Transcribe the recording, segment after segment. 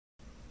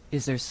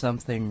Is there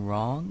something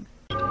wrong?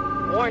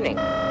 Warning.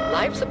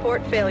 Life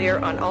support failure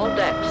on all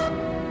decks.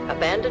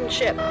 Abandon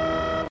ship.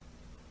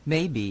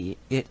 Maybe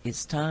it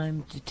is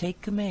time to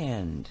take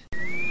command.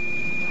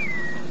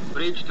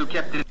 Bridge to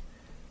Captain.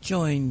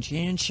 Join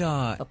Jan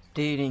Shaw,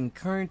 updating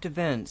current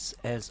events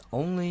as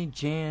only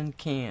Jan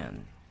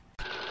can.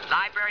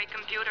 Library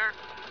computer.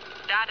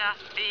 Data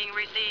being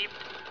received.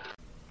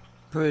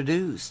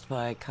 Produced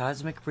by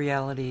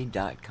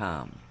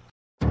CosmicReality.com.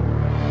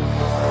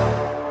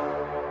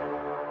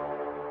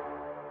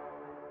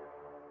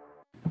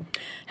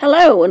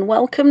 Hello and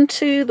welcome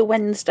to the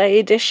Wednesday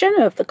edition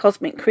of the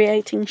Cosmic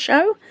Creating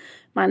Show.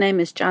 My name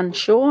is Jan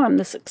Shaw. I'm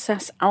the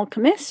Success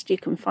Alchemist. You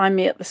can find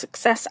me at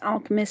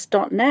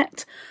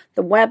thesuccessalchemist.net,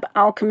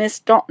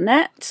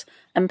 thewebalchemist.net,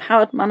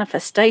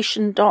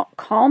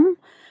 empoweredmanifestation.com,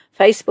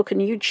 Facebook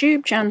and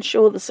YouTube, Jan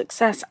Shaw the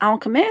Success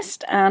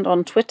Alchemist, and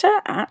on Twitter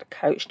at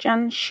Coach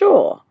Jan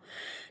Shaw.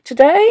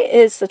 Today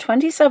is the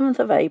 27th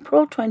of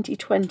April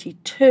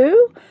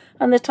 2022,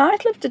 and the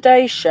title of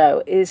today's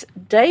show is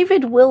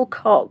David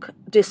Wilcock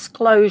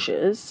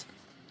Disclosures,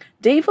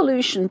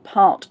 Devolution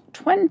Part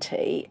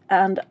 20,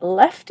 and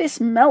Leftist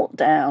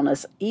Meltdown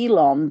as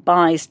Elon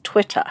buys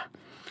Twitter.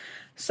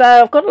 So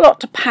I've got a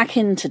lot to pack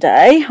in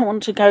today. I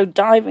want to go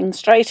diving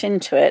straight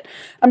into it.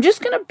 I'm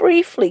just going to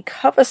briefly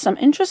cover some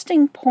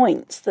interesting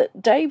points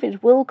that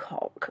David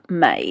Wilcock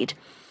made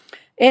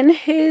in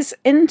his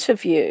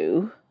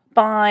interview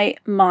by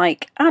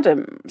Mike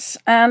Adams.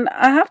 And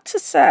I have to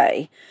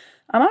say,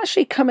 I'm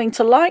actually coming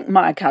to like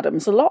Mike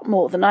Adams a lot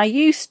more than I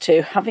used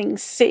to, having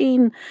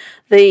seen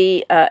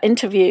the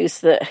interviews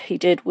that he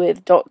did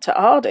with Dr.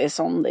 Ardis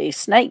on the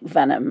snake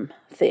venom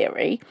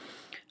theory,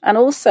 and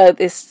also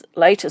this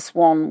latest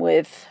one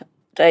with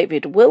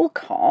David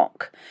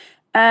Wilcock.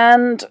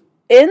 And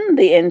in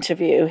the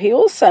interview, he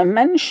also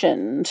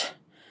mentioned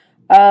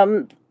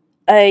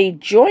a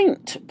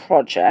joint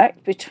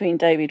project between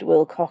David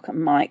Wilcock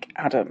and Mike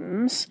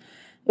Adams,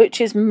 which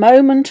is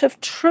Moment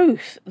of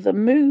Truth, the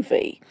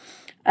movie.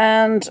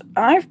 And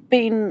I've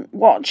been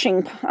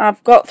watching,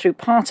 I've got through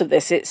part of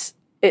this, it's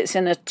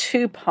in a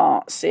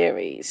 2-part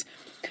series,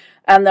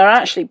 and they're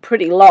actually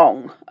pretty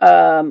long,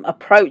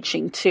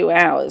 approaching 2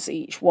 hours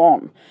each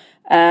one,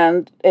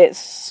 and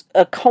it's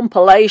a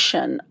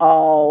compilation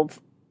of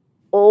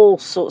all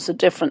sorts of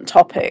different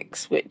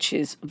topics, which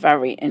is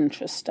very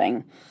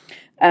interesting,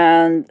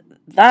 and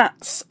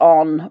that's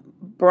on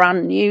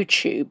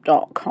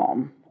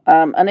brandnewtube.com,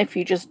 and if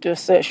you just do a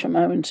search for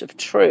Moment of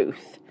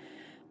Truth,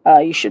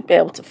 you should be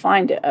able to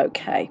find it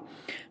okay.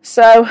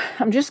 So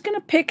I'm just going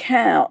to pick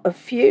out a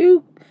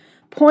few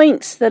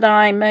points that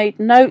I made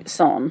notes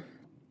on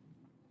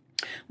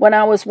when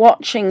I was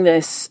watching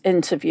this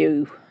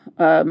interview,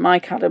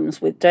 Mike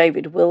Adams with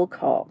David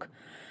Wilcock.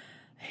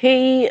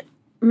 He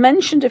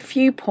mentioned a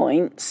few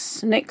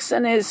points.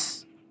 Nixon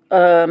is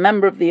a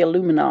member of the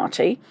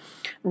Illuminati.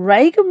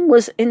 Reagan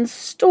was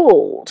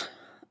installed,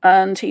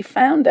 and he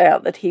found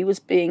out that he was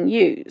being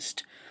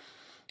used.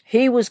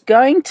 He was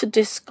going to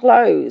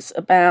disclose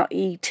about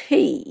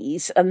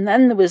ETs, and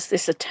then there was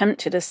this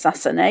attempted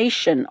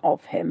assassination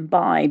of him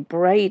by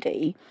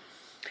Brady.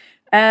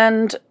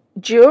 And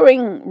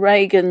during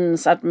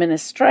Reagan's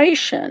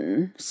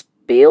administration,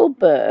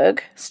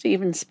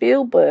 Steven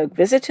Spielberg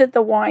visited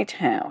the White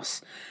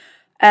House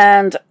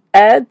and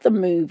aired the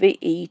movie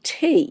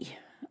E.T.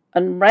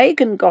 And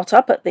Reagan got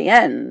up at the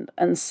end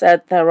and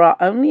said, "There are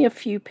only a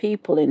few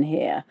people in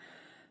here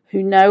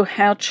who know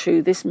how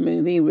true this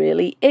movie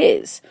really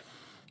is."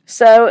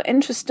 So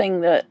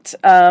interesting that,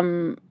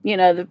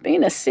 there have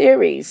been a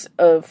series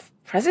of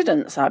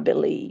presidents, I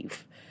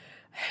believe,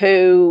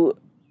 who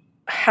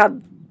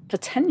had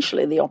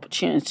potentially the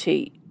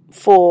opportunity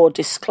for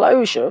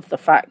disclosure of the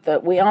fact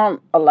that we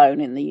aren't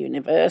alone in the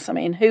universe. I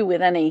mean, who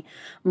with any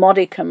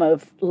modicum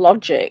of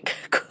logic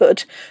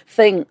could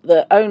think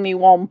that only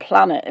one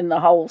planet in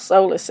the whole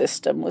solar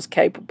system was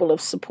capable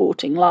of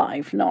supporting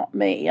life? Not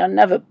me. I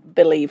never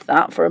believed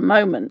that for a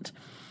moment.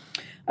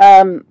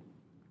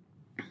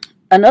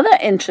 Another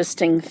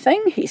interesting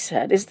thing he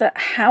said is that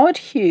Howard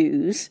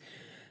Hughes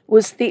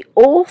was the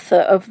author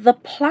of the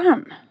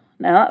plan.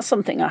 Now, that's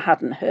something I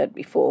hadn't heard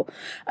before.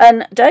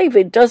 And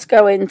David does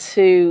go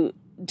into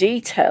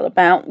detail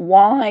about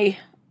why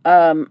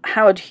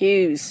Howard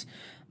Hughes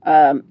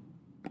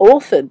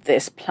authored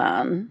this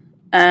plan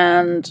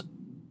and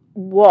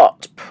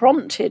what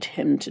prompted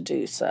him to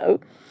do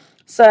so.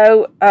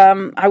 So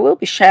I will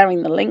be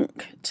sharing the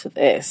link to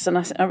this, and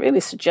I really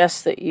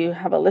suggest that you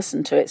have a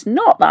listen to it. It's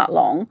not that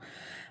long.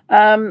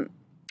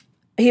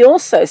 He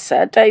also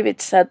said,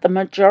 David said, the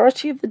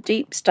majority of the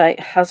deep state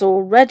has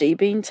already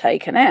been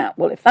taken out.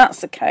 Well, if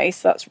that's the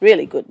case, that's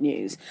really good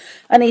news.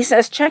 And he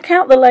says, check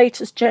out the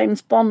latest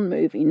James Bond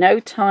movie, No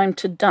Time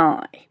to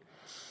Die.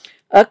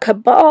 A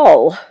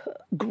cabal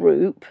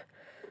group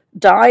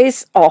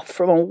dies off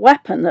from a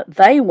weapon that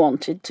they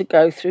wanted to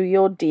go through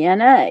your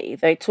DNA.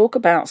 They talk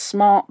about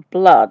smart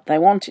blood. They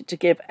wanted to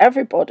give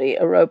everybody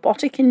a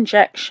robotic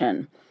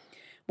injection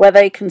where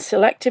they can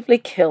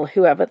selectively kill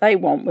whoever they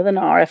want with an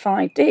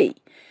RFID.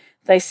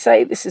 They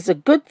say this is a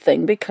good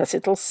thing because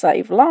it'll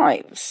save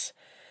lives.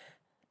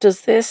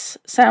 Does this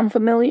sound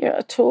familiar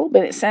at all?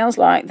 But it sounds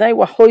like they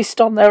were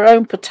hoist on their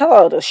own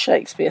petard, as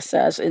Shakespeare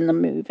says in the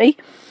movie.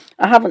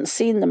 I haven't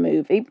seen the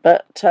movie,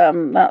 but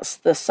that's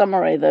the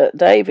summary that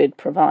David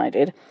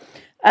provided.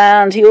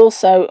 And he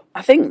also,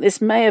 I think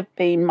this may have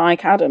been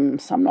Mike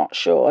Adams, I'm not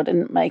sure, I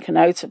didn't make a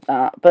note of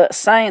that, but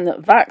saying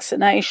that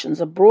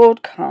vaccinations are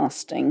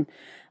broadcasting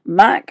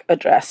MAC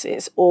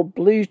addresses or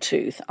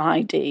Bluetooth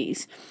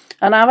IDs.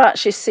 And I've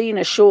actually seen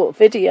a short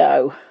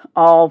video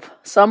of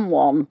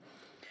someone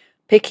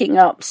picking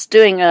up,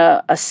 doing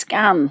a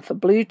scan for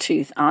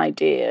Bluetooth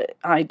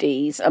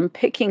IDs and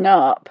picking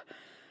up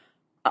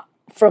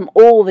from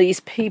all these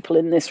people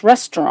in this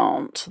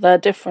restaurant their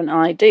different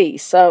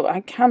IDs. So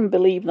I can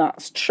believe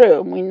that's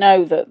true. And we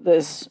know that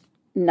there's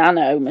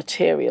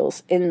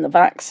nanomaterials in the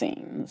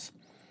vaccines.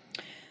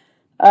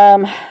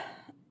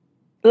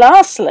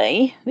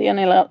 Lastly, the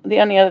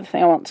only other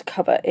thing I want to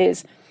cover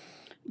is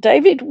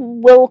David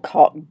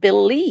Wilcock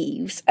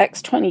believes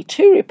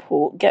X22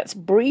 report gets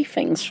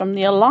briefings from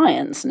the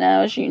Alliance.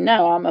 Now, as you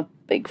know, I'm a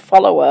big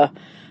follower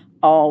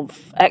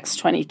of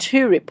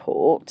X22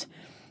 report.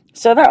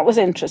 So that was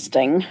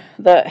interesting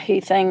that he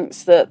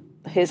thinks that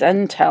his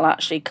intel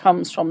actually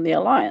comes from the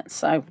Alliance.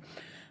 So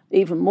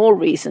even more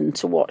reason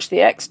to watch the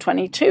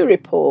X22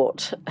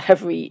 report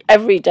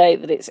every day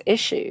that it's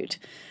issued.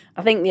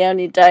 I think the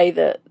only day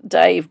that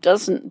Dave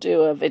doesn't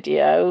do a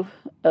video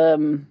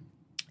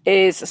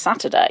is a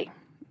Saturday.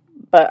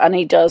 And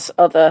he does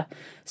other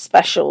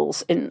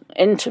specials in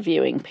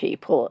interviewing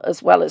people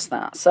as well as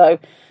that. So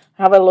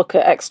have a look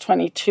at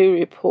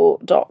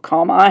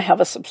x22report.com. I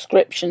have a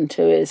subscription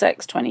to his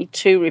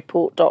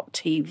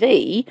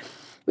x22report.tv,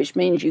 which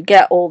means you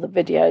get all the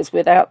videos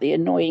without the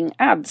annoying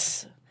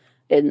ads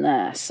in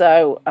there.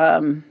 So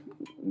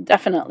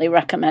definitely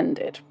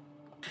recommended.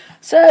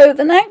 So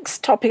the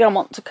next topic I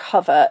want to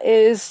cover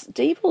is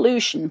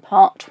Devolution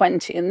Part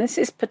 20, and this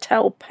is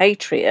Patel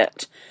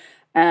Patriot,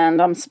 and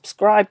I'm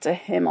subscribed to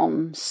him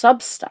on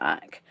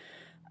Substack.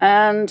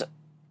 And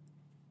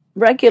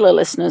regular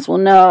listeners will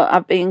know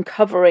I've been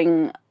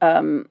covering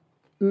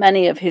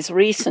many of his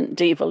recent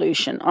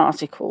devolution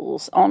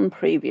articles on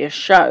previous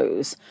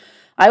shows.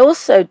 I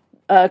also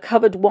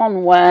covered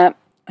one where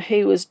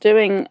he was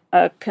doing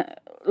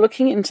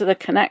looking into the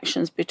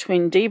connections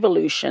between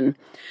devolution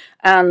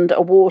and a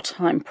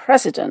wartime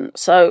president.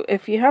 So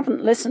if you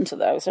haven't listened to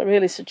those, I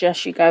really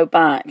suggest you go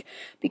back,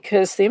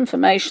 because the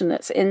information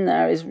that's in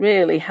there is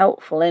really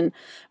helpful in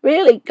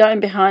really going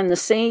behind the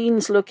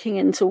scenes, looking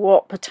into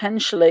what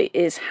potentially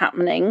is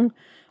happening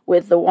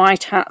with the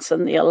White Hats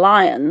and the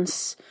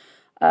Alliance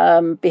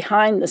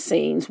behind the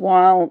scenes,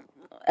 while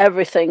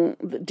everything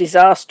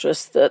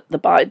disastrous that the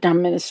Biden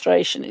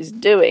administration is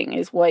doing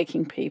is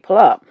waking people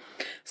up.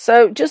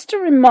 So just a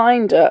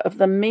reminder of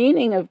the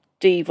meaning of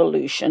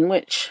devolution,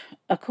 which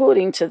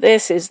according to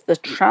this is the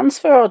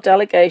transfer or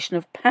delegation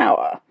of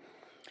power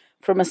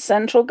from a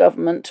central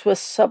government to a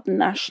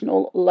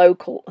subnational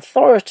local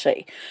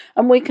authority.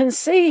 And we can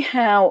see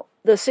how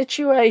the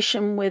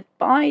situation with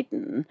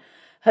Biden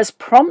has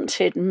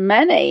prompted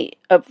many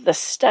of the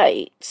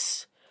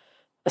states,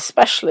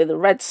 especially the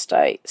red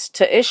states,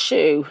 to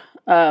issue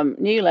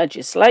new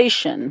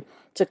legislation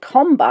to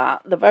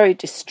combat the very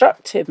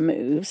destructive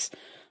moves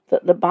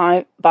that the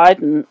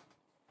Biden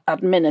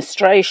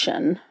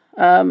administration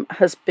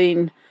has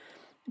been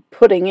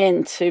putting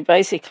in to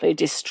basically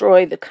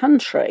destroy the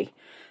country.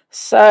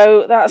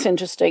 So that's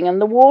interesting.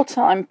 And the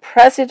wartime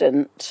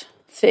president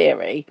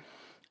theory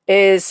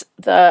is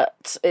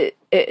that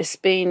it's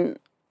been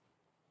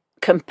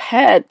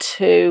compared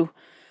to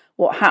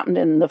what happened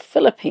in the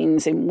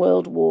Philippines in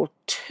World War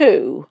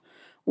II,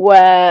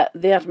 where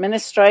the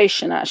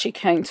administration actually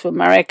came to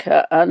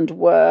America and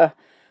were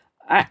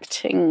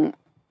acting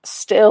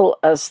still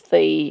as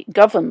the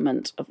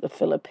government of the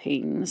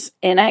Philippines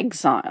in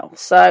exile.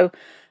 So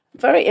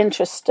very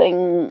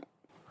interesting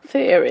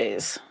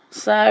theories.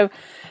 So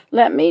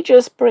let me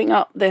just bring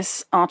up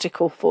this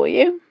article for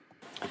you.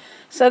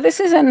 So this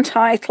is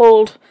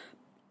entitled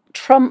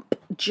Trump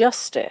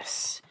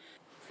Justice.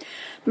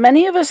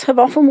 Many of us have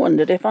often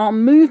wondered if our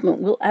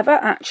movement will ever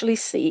actually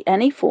see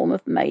any form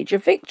of major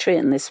victory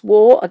in this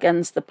war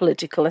against the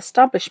political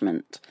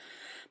establishment.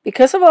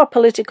 Because of our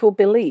political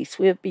beliefs,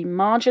 we have been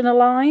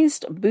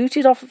marginalised,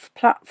 booted off of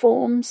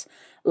platforms,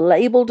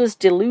 labelled as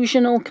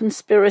delusional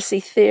conspiracy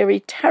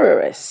theory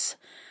terrorists.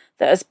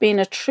 There has been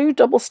a true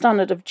double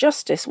standard of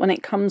justice when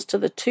it comes to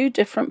the two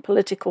different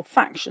political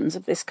factions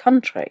of this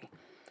country.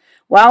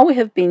 While we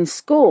have been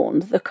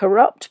scorned, the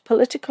corrupt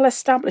political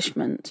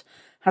establishment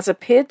has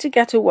appeared to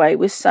get away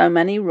with so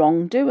many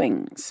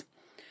wrongdoings.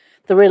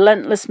 The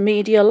relentless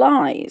media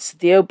lies,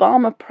 the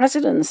Obama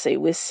presidency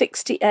with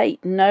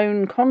 68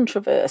 known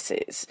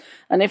controversies.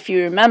 And if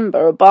you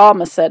remember,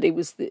 Obama said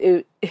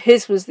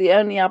his was the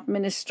only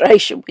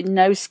administration with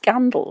no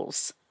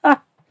scandals.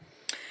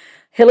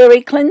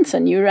 Hillary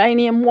Clinton,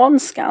 Uranium One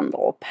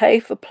scandal, pay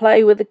for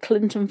play with the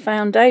Clinton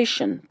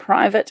Foundation,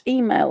 private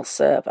email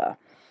server.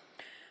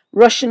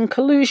 Russian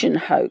collusion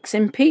hoax,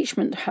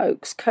 impeachment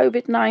hoax,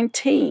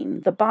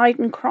 COVID-19, the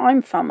Biden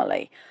crime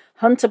family,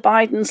 Hunter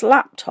Biden's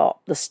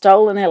laptop, the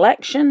stolen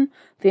election,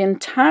 the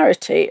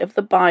entirety of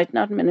the Biden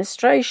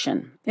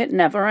administration. It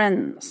never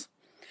ends.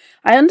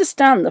 I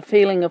understand the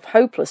feeling of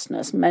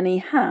hopelessness many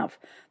have,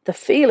 the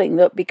feeling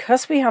that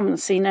because we haven't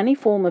seen any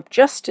form of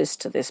justice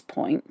to this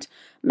point,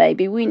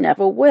 maybe we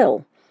never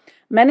will.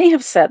 Many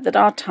have said that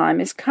our time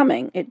is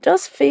coming. It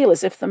does feel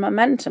as if the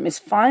momentum is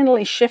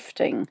finally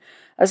shifting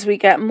as we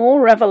get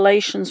more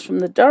revelations from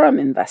the Durham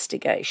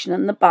investigation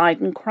and the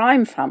Biden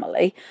crime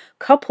family,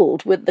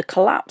 coupled with the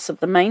collapse of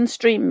the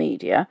mainstream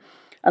media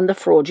and the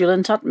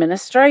fraudulent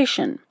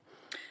administration.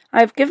 I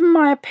have given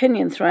my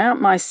opinion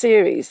throughout my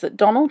series that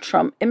Donald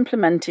Trump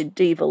implemented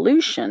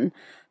devolution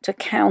to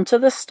counter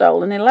the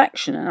stolen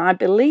election, and I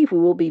believe we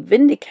will be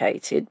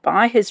vindicated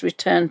by his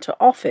return to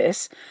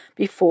office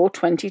before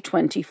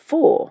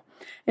 2024.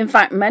 In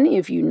fact, many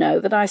of you know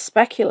that I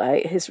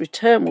speculate his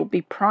return will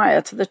be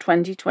prior to the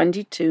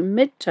 2022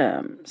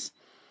 midterms.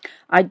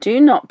 I do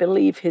not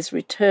believe his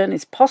return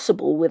is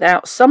possible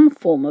without some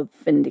form of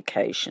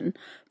vindication,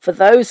 for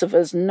those of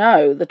us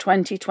know the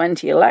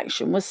 2020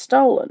 election was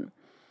stolen.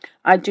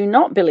 I do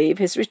not believe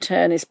his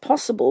return is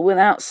possible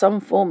without some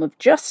form of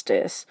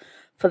justice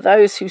for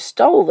those who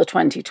stole the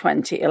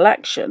 2020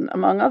 election,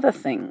 among other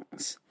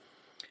things.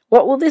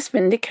 What will this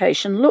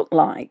vindication look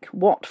like?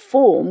 What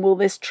form will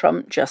this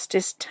Trump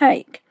justice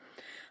take?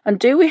 And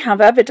do we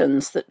have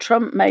evidence that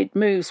Trump made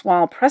moves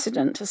while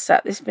president to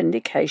set this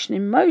vindication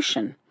in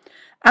motion?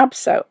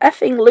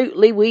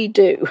 Abso-effing-lutely we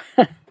do.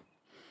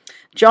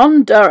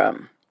 John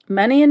Durham.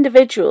 Many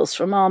individuals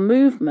from our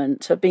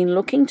movement have been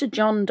looking to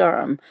John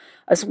Durham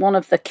as one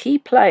of the key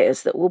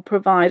players that will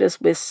provide us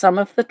with some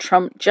of the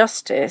Trump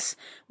justice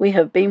we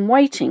have been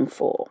waiting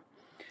for.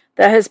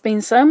 There has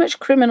been so much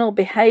criminal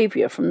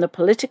behaviour from the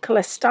political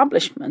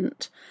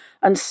establishment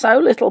and so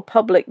little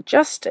public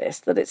justice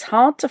that it's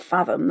hard to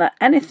fathom that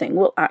anything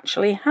will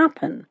actually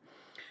happen.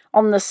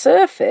 On the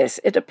surface,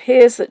 it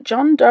appears that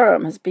John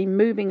Durham has been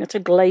moving at a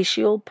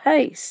glacial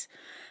pace.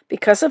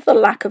 Because of the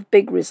lack of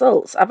big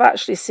results, I've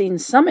actually seen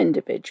some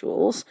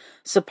individuals,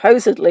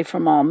 supposedly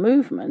from our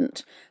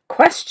movement,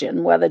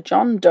 question whether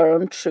John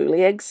Durham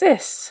truly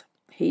exists.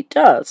 He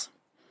does.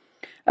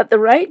 At the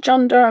rate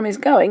John Durham is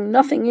going,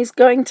 nothing is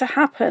going to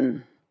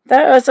happen.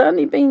 There has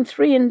only been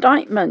 3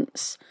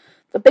 indictments.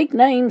 The big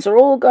names are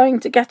all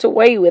going to get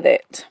away with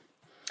it.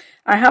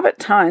 I have at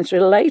times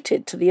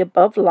related to the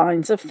above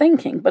lines of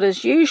thinking, but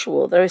as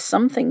usual there is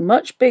something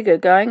much bigger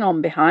going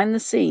on behind the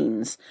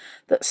scenes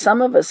that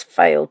some of us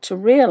fail to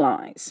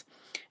realise.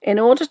 In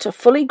order to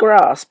fully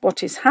grasp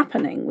what is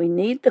happening, we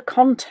need the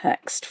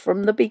context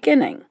from the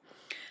beginning.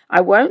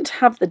 I won't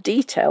have the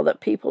detail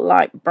that people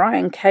like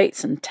Brian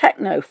Cates and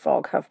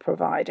Technofog have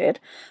provided,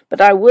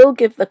 but I will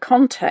give the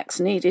context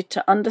needed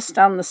to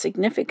understand the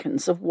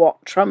significance of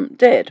what Trump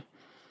did.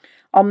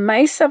 On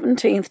May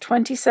 17,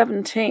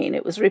 2017,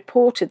 it was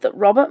reported that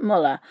Robert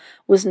Mueller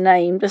was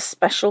named as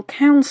special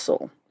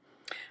counsel.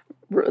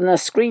 In a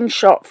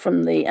screenshot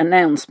from the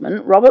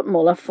announcement, Robert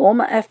Mueller,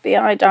 former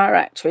FBI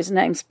director, is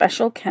named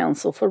special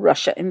counsel for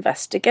Russia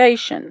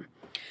investigation.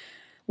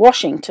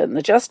 Washington,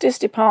 the Justice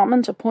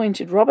Department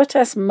appointed Robert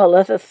S.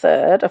 Mueller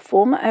III, a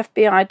former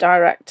FBI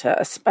director,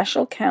 as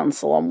special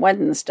counsel on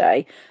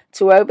Wednesday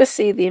to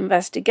oversee the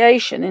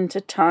investigation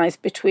into ties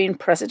between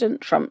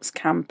President Trump's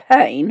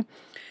campaign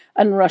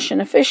and Russian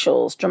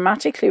officials,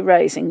 dramatically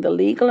raising the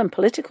legal and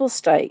political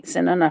stakes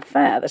in an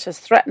affair that has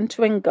threatened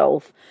to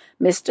engulf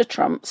Mr.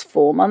 Trump's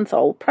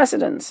 4-month-old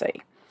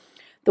presidency.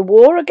 The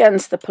war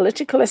against the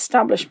political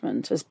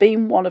establishment has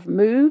been one of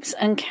moves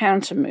and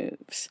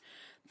counter-moves.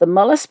 The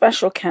Mueller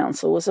special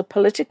counsel was a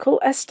political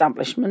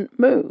establishment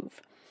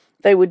move.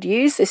 They would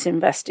use this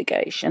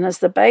investigation as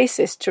the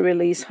basis to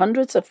release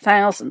hundreds of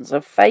thousands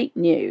of fake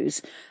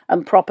news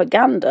and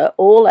propaganda,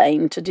 all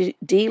aimed to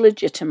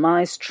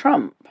delegitimize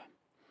Trump.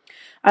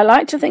 I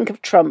like to think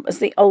of Trump as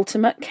the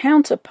ultimate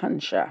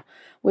counterpuncher.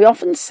 We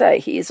often say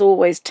he is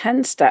always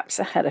 10 steps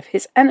ahead of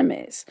his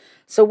enemies.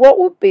 So what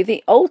would be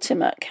the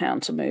ultimate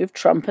countermove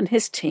Trump and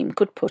his team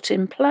could put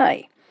in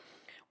play?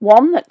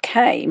 One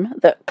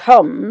that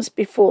comes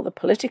before the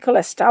political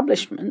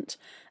establishment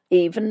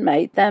even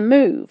made their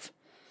move.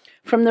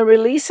 From the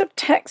release of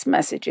text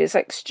messages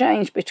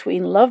exchanged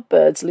between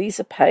Lovebirds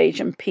Lisa Page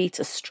and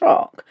Peter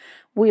Strzok,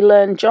 we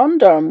learned John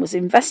Durham was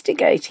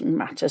investigating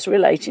matters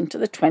relating to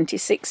the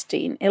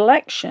 2016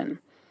 election.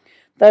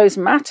 Those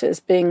matters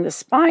being the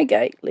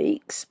Spygate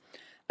leaks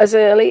as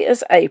early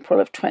as April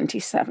of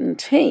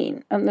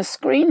 2017, and the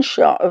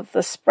screenshot of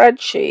the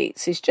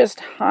spreadsheets is just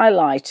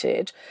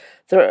highlighted.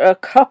 There are a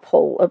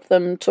couple of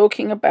them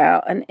talking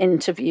about an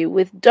interview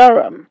with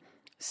Durham.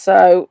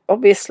 So,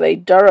 obviously,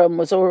 Durham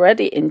was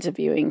already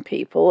interviewing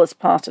people as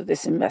part of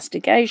this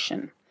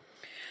investigation.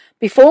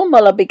 Before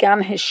Mueller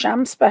began his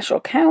sham special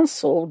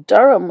counsel,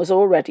 Durham was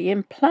already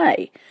in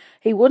play.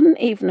 He wouldn't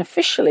even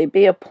officially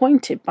be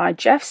appointed by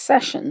Jeff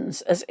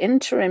Sessions as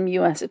interim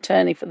U.S.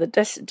 Attorney for the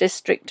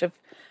District of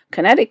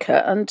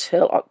Connecticut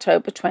until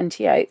October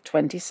 28,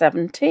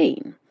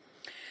 2017.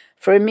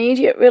 for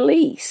immediate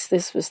release.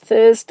 This was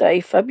Thursday,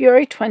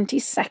 February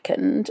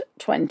 22nd,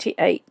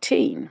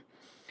 2018.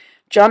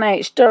 John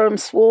H. Durham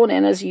sworn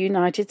in as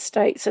United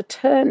States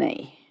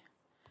Attorney.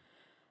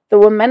 There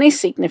were many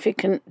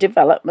significant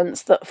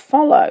developments that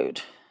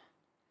followed.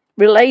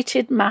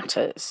 Related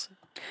matters.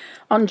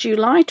 On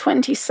July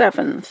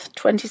 27th,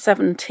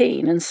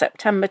 2017 and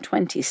September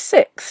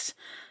 26th,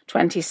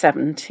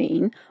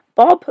 2017,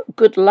 Bob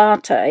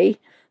Goodlatte,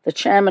 the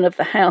chairman of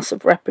the House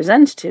of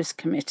Representatives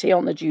Committee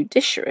on the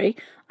Judiciary,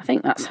 I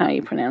think that's how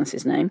you pronounce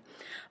his name,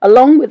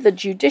 along with the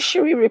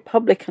Judiciary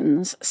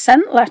Republicans,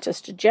 sent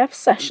letters to Jeff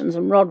Sessions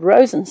and Rod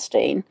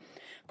Rosenstein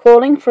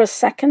calling for a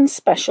second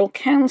special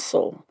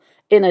counsel,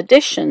 in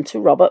addition to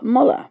Robert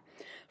Mueller.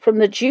 From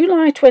the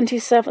July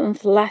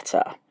 27th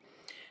letter,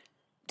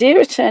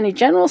 Dear Attorney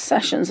General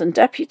Sessions and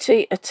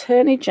Deputy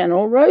Attorney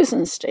General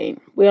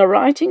Rosenstein, we are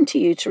writing to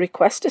you to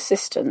request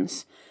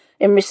assistance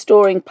in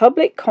restoring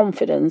public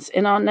confidence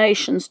in our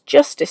nation's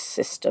justice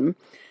system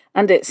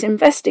and its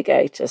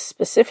investigators,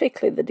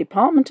 specifically the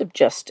Department of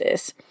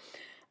Justice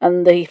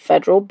and the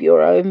Federal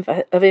Bureau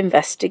of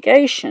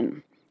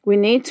Investigation. We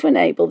need to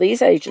enable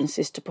these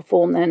agencies to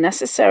perform their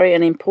necessary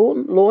and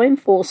important law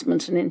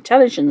enforcement and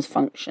intelligence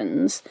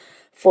functions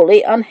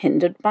fully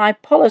unhindered by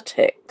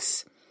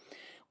politics.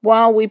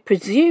 While we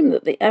presume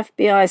that the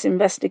FBI's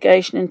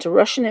investigation into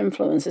Russian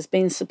influence has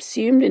been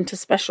subsumed into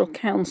Special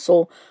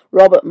Counsel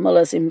Robert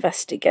Mueller's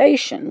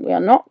investigation, we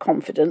are not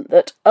confident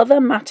that other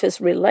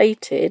matters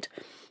related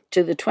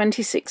to the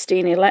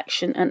 2016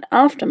 election and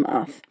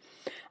aftermath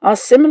are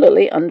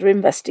similarly under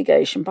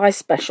investigation by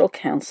Special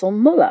Counsel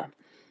Mueller.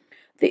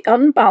 The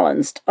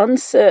unbalanced,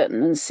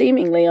 uncertain, and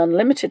seemingly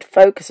unlimited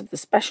focus of the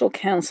Special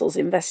Counsel's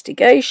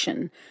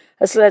investigation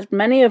has led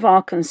many of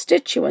our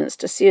constituents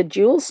to see a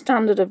dual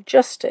standard of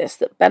justice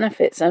that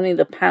benefits only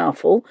the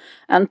powerful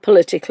and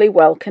politically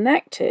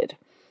well-connected.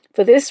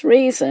 For this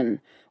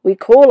reason, we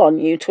call on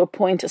you to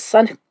appoint a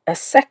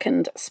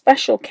second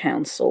special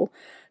counsel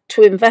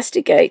to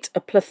investigate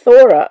a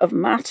plethora of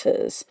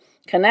matters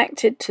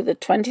connected to the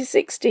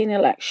 2016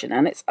 election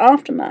and its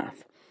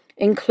aftermath,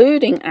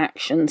 including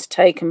actions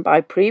taken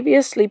by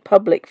previously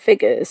public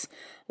figures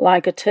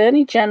like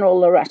Attorney General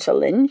Loretta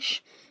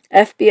Lynch,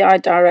 FBI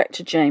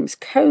Director James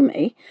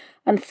Comey,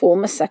 and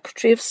former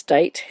Secretary of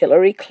State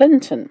Hillary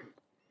Clinton.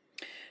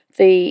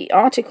 The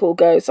article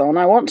goes on,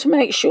 I want to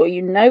make sure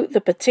you note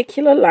the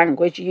particular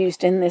language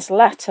used in this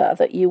letter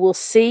that you will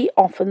see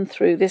often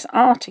through this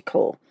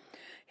article.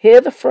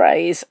 Hear the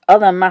phrase,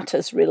 other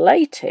matters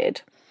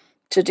related,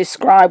 to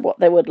describe what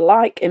they would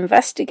like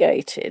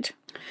investigated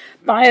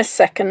by a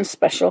second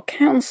special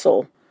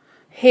counsel.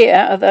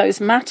 Here are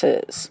those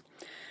matters.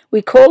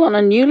 We call on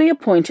a newly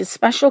appointed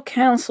special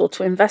counsel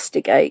to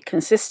investigate,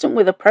 consistent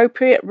with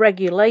appropriate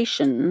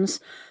regulations,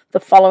 the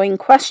following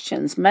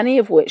questions, many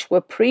of which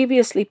were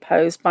previously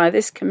posed by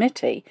this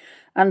committee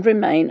and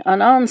remain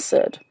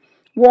unanswered.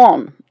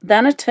 1.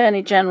 Then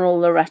Attorney General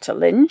Loretta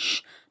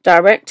Lynch,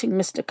 directing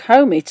Mr.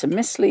 Comey to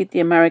mislead the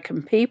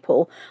American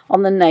people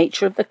on the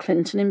nature of the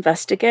Clinton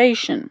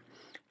investigation.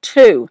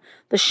 2.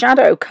 The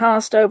shadow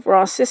cast over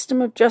our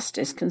system of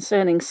justice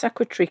concerning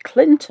Secretary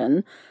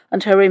Clinton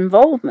and her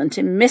involvement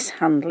in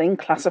mishandling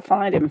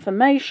classified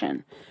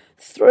information.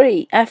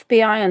 3.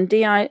 FBI and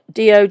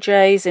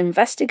DOJ's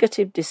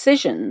investigative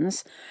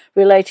decisions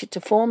related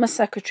to former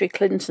Secretary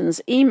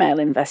Clinton's email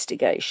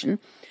investigation,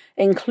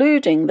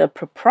 including the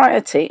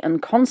propriety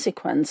and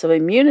consequence of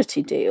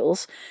immunity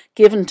deals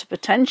given to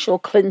potential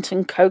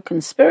Clinton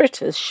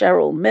co-conspirators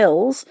Cheryl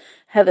Mills,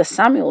 Heather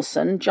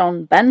Samuelson,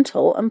 John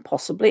Bentel, and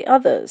possibly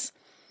others.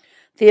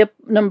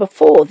 Number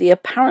 4, the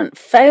apparent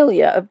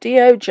failure of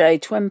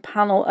DOJ to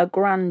empanel a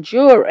grand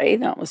jury,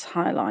 that was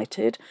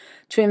highlighted,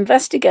 to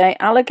investigate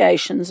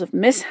allegations of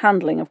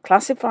mishandling of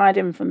classified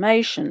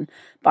information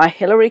by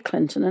Hillary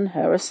Clinton and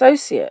her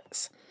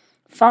associates.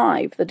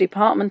 5, the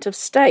Department of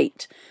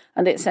State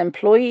and its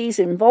employees'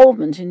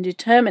 involvement in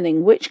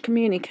determining which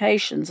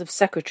communications of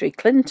Secretary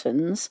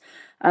Clinton's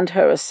and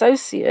her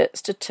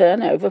associates to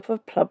turn over for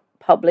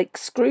public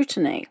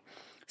scrutiny.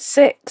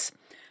 6,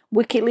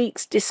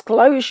 WikiLeaks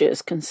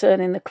disclosures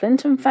concerning the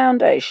Clinton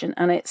Foundation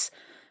and its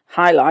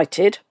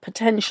highlighted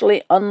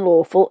potentially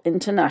unlawful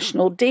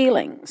international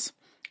dealings.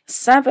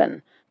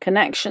 7,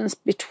 connections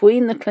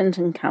between the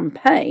Clinton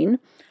campaign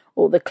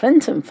or the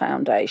Clinton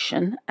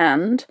Foundation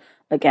and,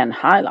 again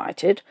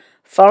highlighted,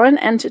 foreign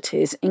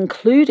entities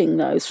including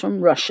those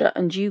from Russia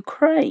and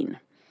Ukraine.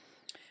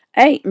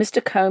 8,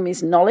 Mr.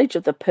 Comey's knowledge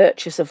of the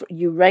purchase of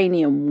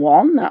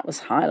Uranium-1, that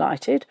was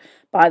highlighted,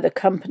 by the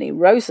company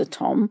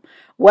Rosatom,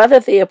 whether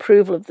the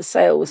approval of the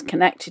sale was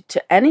connected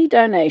to any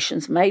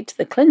donations made to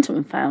the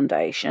Clinton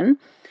Foundation,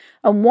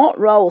 and what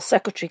role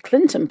Secretary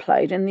Clinton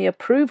played in the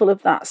approval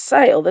of that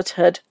sale that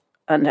had,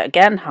 and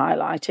again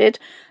highlighted,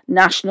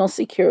 national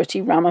security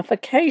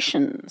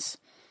ramifications.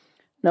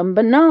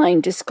 Number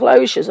 9,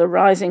 disclosures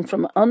arising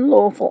from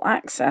unlawful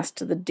access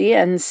to the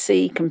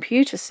DNC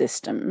computer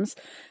systems,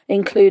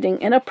 including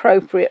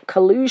inappropriate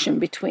collusion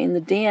between the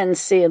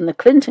DNC and the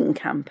Clinton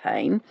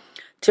campaign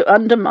to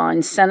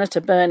undermine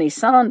Senator Bernie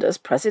Sanders'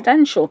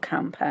 presidential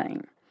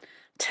campaign.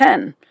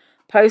 10.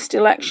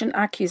 Post-election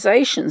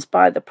accusations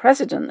by the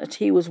president that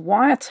he was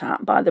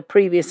wiretapped by the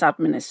previous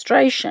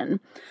administration,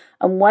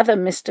 and whether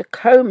Mr.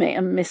 Comey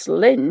and Ms.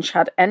 Lynch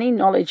had any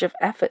knowledge of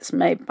efforts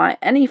made by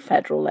any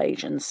federal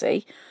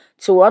agency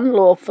to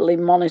unlawfully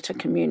monitor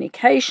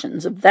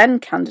communications of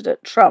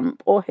then-candidate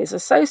Trump or his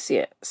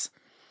associates.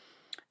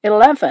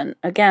 11.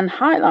 Again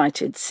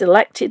highlighted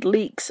selected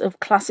leaks of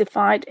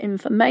classified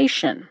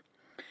information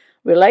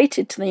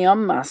related to the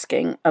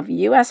unmasking of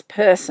US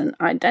person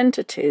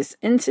identities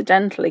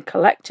incidentally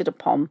collected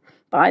upon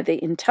by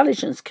the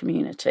intelligence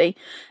community,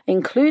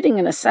 including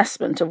an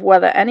assessment of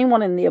whether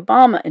anyone in the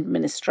Obama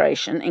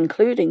administration,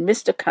 including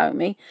Mr.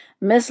 Comey,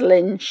 Ms.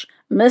 Lynch,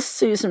 Ms.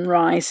 Susan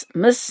Rice,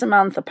 Ms.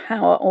 Samantha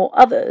Power, or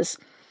others,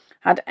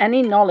 had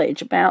any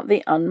knowledge about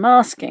the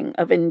unmasking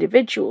of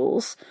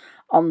individuals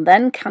on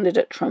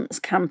then-candidate Trump's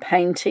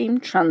campaign team,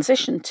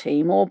 transition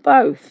team, or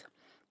both.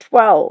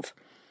 12.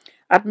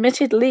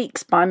 Admitted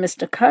leaks by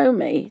Mr.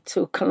 Comey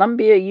to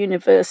Columbia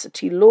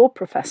University law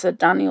professor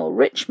Daniel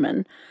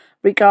Richman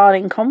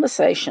regarding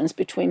conversations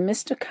between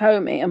Mr.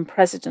 Comey and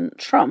President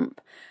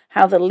Trump,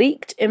 how the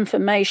leaked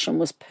information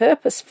was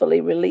purposefully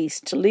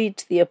released to lead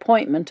to the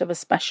appointment of a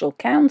special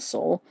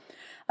counsel,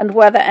 and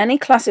whether any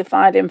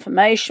classified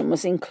information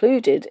was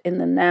included in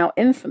the now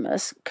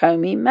infamous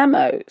Comey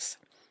memos.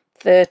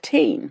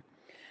 13.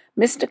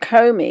 Mr.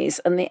 Comey's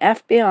and the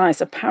FBI's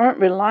apparent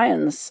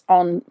reliance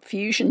on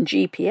Fusion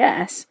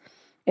GPS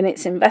in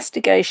its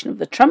investigation of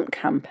the Trump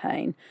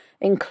campaign,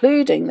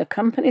 including the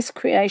company's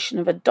creation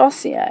of a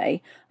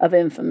dossier of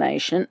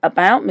information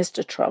about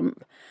Mr.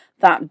 Trump,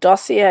 that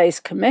dossier's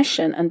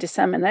commission and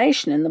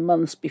dissemination in the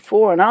months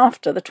before and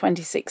after the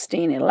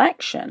 2016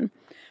 election,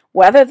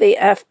 whether the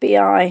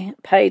FBI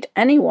paid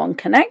anyone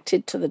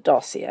connected to the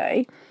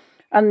dossier,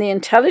 and the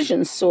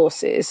intelligence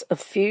sources of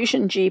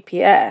Fusion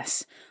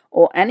GPS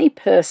or any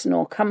person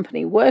or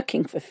company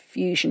working for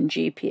Fusion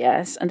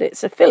GPS and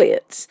its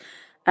affiliates,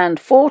 and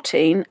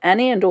 14,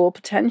 any and all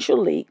potential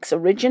leaks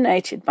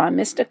originated by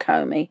Mr.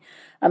 Comey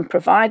and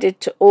provided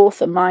to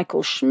author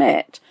Michael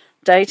Schmidt,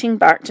 dating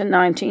back to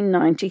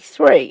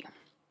 1993.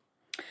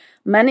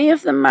 Many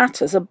of the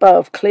matters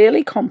above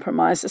clearly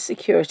compromise the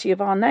security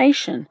of our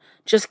nation.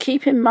 Just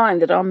keep in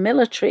mind that our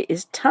military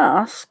is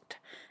tasked,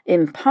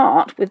 in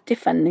part, with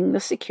defending the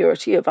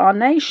security of our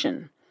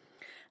nation.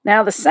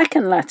 Now, the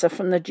second letter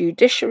from the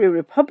Judiciary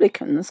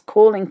Republicans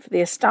calling for the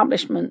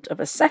establishment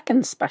of a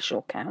second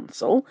special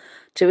counsel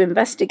to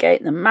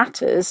investigate the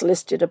matters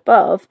listed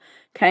above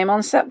came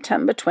on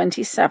September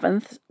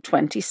 27,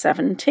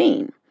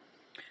 2017.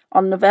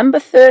 On November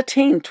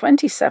 13,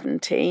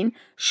 2017,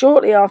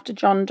 shortly after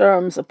John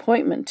Durham's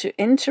appointment to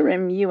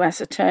interim U.S.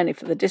 Attorney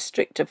for the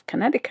District of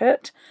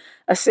Connecticut,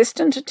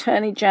 Assistant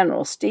Attorney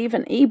General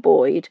Stephen E.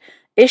 Boyd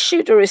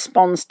issued a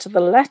response to the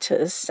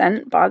letters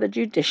sent by the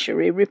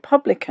Judiciary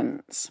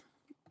Republicans.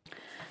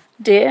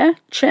 Dear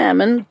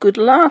Chairman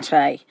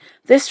Goodlatte,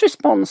 this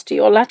response to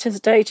your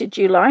letters dated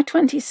July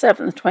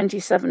 27,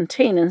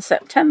 2017 and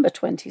September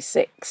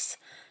 26,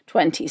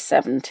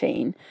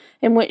 2017,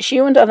 in which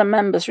you and other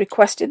members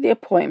requested the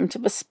appointment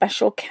of a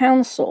special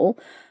counsel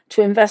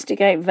to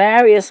investigate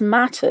various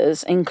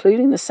matters,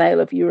 including the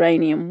sale of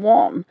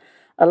Uranium-1,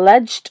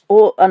 alleged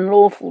or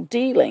unlawful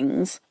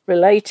dealings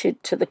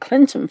related to the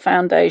Clinton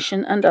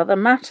Foundation and other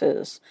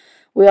matters.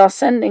 We are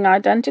sending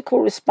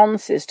identical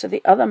responses to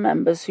the other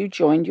members who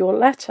joined your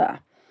letter.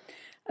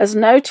 As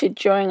noted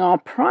during our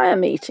prior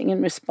meeting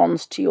in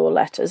response to your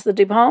letters, the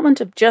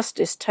Department of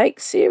Justice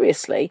takes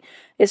seriously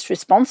its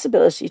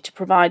responsibility to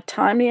provide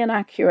timely and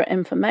accurate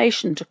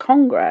information to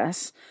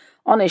Congress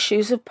on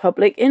issues of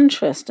public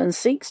interest and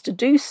seeks to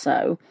do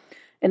so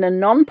in a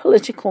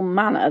non-political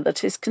manner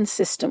that is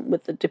consistent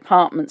with the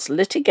Department's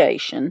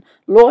litigation,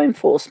 law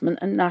enforcement,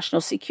 and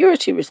national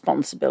security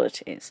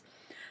responsibilities.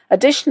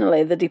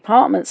 Additionally, the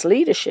Department's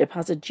leadership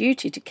has a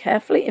duty to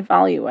carefully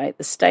evaluate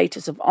the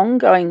status of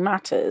ongoing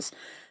matters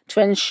to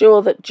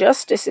ensure that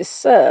justice is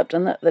served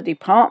and that the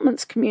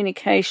Department's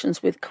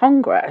communications with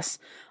Congress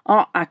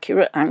are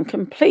accurate and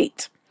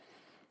complete.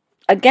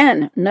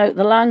 Again, note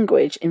the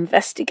language,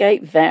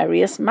 investigate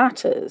various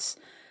matters.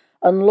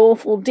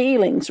 Unlawful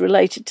dealings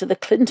related to the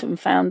Clinton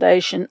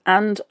Foundation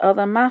and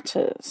other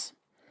matters.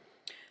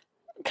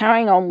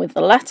 Carrying on with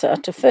the letter,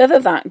 to further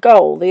that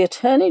goal, the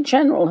Attorney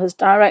General has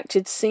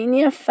directed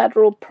senior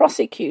federal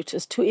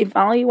prosecutors to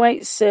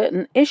evaluate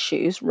certain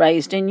issues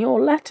raised in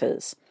your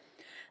letters.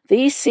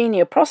 These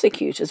senior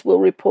prosecutors will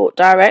report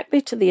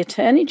directly to the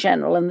Attorney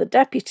General and the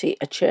Deputy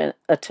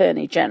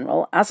Attorney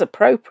General as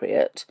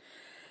appropriate,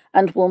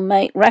 and will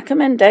make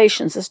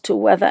recommendations as to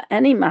whether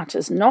any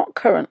matters not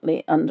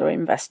currently under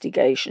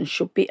investigation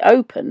should be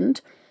opened,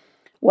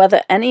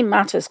 whether any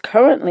matters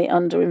currently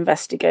under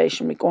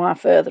investigation require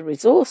further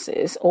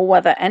resources, or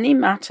whether any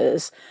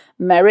matters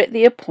merit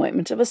the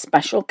appointment of a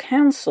special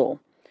counsel.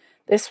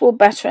 This will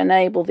better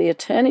enable the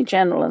Attorney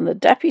General and the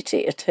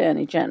Deputy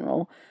Attorney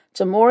General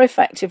to more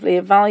effectively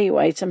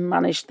evaluate and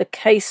manage the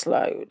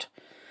caseload.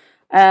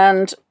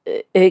 And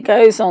it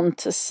goes on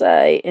to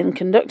say, in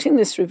conducting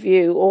this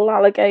review, all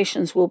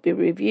allegations will be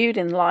reviewed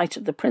in light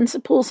of the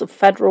principles of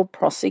federal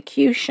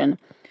prosecution.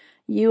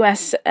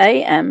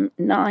 USAM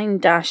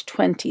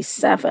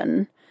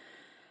 9-27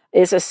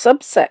 is a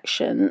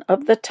subsection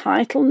of the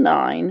Title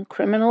IX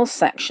criminal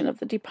section of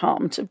the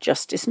Department of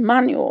Justice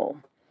Manual.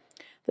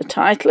 The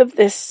title of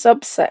this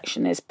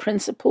subsection is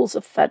Principles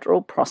of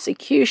Federal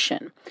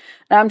Prosecution.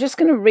 Now, I'm just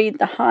going to read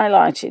the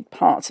highlighted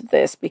parts of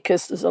this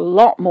because there's a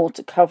lot more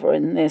to cover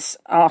in this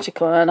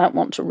article and I don't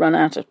want to run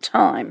out of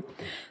time.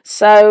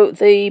 So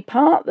the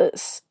part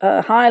that's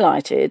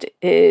highlighted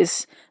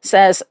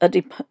says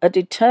a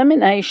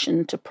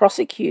determination to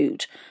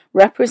prosecute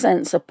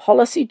represents a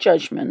policy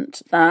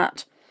judgment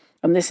that,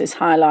 and this is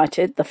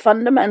highlighted, the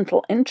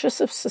fundamental interests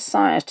of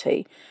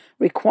society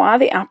require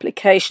the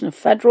application of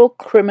federal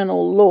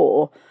criminal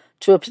law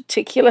to a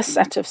particular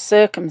set of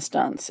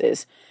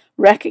circumstances,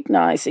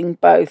 recognizing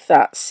both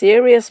that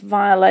serious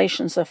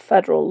violations of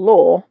federal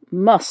law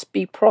must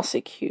be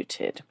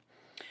prosecuted.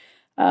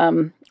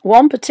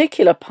 One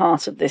particular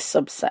part of this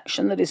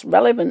subsection that is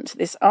relevant to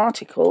this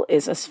article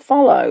is as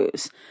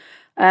follows,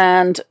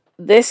 and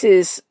this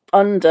is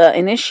under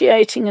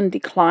initiating and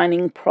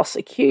declining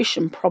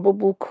prosecution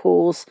probable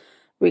cause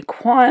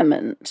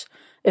requirement.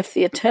 If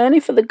the attorney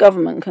for the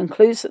government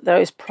concludes that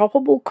there is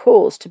probable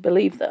cause to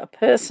believe that a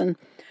person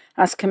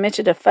has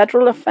committed a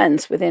federal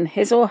offence within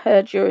his or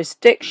her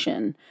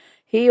jurisdiction,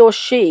 he or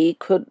she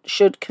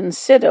should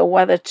consider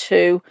whether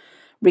to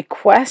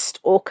request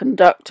or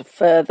conduct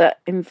further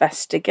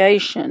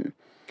investigation.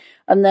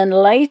 And then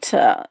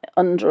later,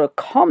 under a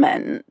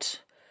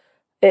comment,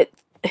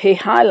 he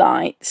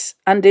highlights,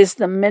 and is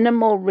the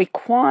minimal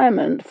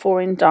requirement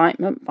for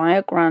indictment by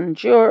a grand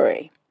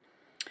jury.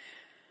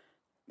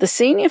 The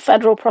senior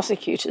federal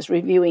prosecutors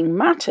reviewing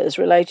matters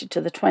related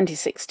to the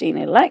 2016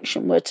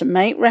 election were to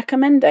make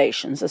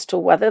recommendations as to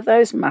whether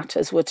those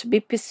matters were to be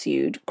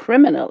pursued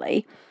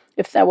criminally,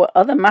 if there were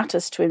other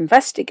matters to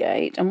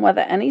investigate, and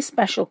whether any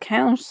special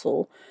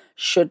counsel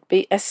should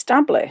be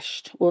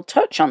established. We'll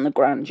touch on the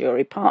grand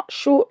jury part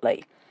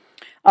shortly.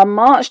 On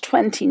March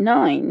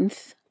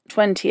 29th,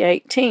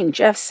 2018,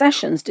 Jeff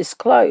Sessions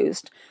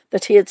disclosed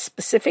that he had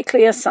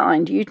specifically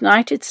assigned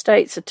United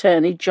States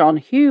Attorney John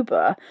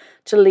Huber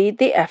to lead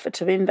the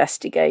effort of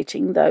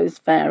investigating those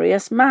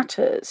various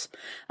matters.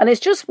 And it's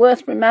just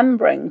worth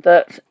remembering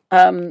that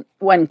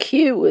when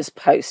Q was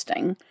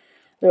posting,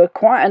 there were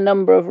quite a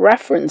number of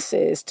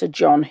references to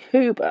John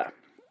Huber.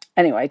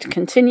 Anyway, to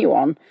continue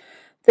on,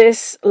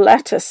 this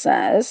letter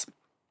says,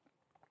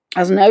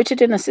 as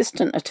noted in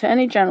Assistant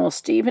Attorney General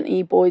Stephen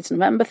E. Boyd's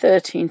November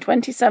 13,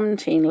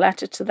 2017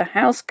 letter to the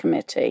House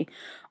Committee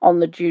on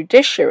the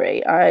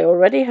Judiciary, I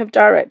already have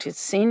directed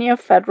senior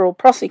federal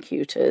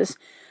prosecutors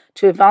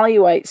to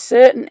evaluate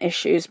certain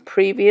issues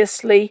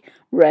previously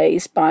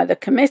raised by the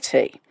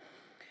committee.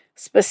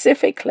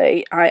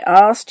 Specifically, I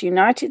asked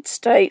United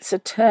States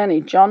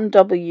Attorney John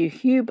W.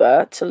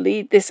 Huber to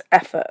lead this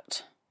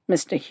effort.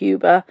 Mr.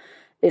 Huber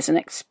is an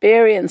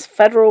experienced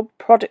federal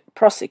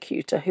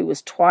prosecutor who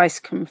was twice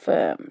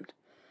confirmed.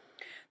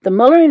 The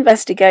Mueller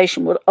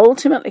investigation would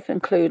ultimately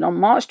conclude on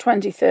March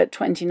 23,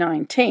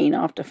 2019,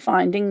 after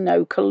finding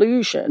no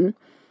collusion.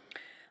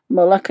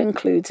 Mueller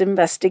concludes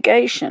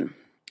investigation.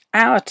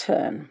 Our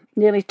turn.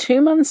 Nearly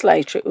 2 months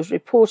later, it was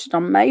reported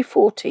on May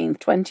 14,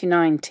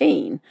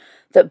 2019,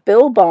 that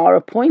Bill Barr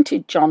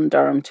appointed John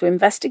Durham to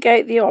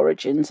investigate the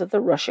origins of the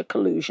Russia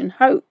collusion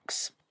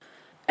hoax.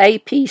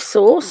 AP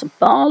source,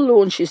 Barr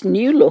launches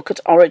new look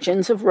at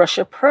origins of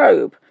Russia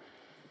probe.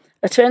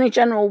 Attorney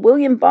General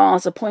William Barr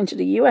has appointed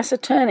a U.S.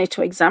 attorney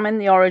to examine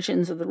the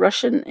origins of the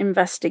Russia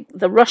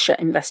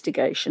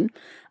investigation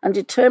and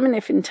determine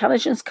if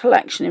intelligence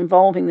collection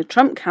involving the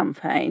Trump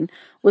campaign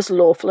was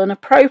lawful and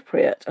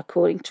appropriate,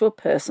 according to a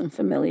person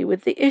familiar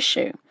with the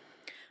issue.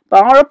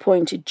 Barr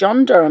appointed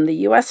John Durham, the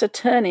U.S.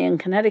 attorney in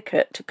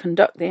Connecticut, to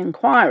conduct the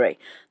inquiry,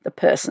 the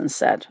person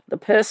said. The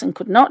person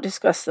could not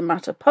discuss the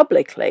matter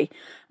publicly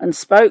and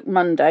spoke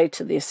Monday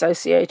to the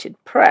Associated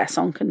Press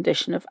on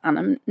condition of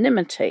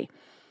anonymity.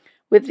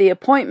 With the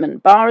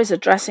appointment, Barr is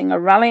addressing a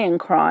rallying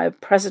cry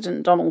of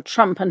President Donald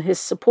Trump and his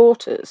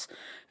supporters,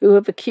 who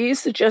have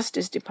accused the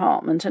Justice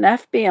Department and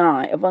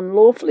FBI of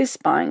unlawfully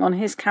spying on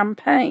his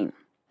campaign.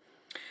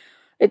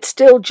 It's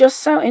still just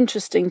so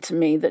interesting to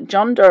me that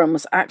John Durham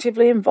was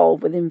actively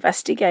involved with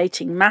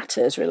investigating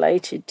matters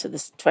related to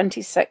the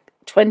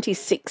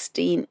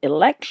 2016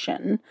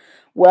 election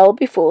well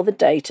before the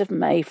date of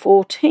May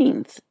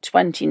 14th,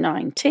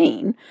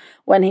 2019,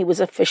 when he was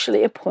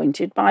officially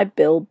appointed by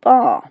Bill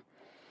Barr.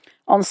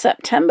 On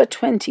September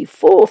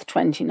 24th,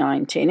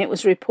 2019, it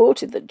was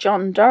reported that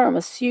John Durham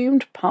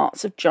assumed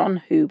parts of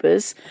John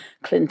Huber's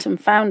Clinton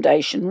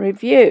Foundation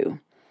review.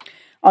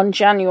 On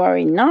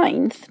January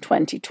 9th,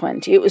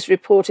 2020, it was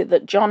reported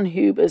that John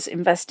Huber's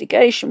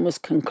investigation was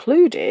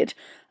concluded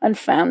and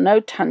found no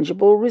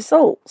tangible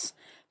results.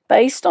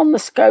 Based on the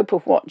scope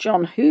of what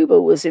John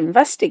Huber was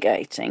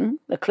investigating,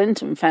 the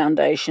Clinton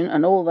Foundation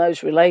and all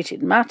those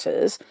related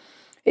matters,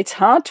 It's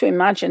hard to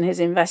imagine his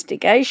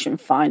investigation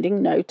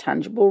finding no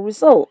tangible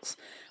results.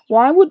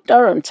 Why would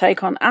Durham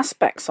take on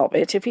aspects of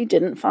it if he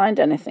didn't find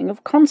anything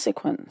of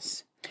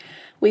consequence?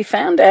 We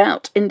found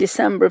out in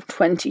December of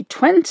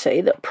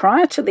 2020 that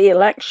prior to the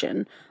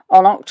election,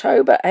 on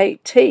October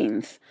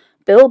 18th,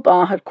 Bill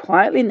Barr had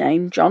quietly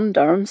named John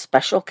Durham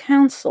special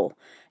counsel,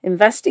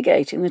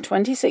 investigating the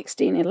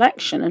 2016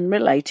 election and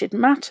related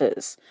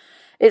matters.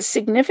 It's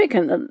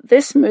significant that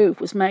this move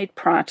was made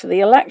prior to the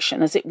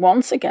election, as it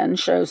once again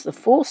shows the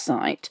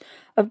foresight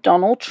of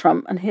Donald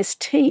Trump and his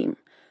team.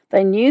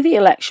 They knew the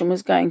election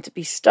was going to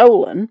be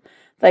stolen.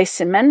 They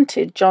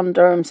cemented John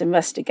Durham's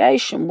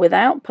investigation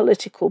without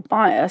political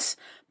bias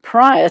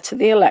prior to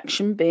the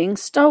election being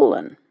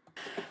stolen.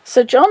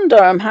 So John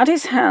Durham had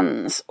his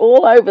hands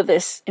all over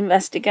this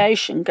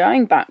investigation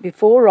going back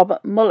before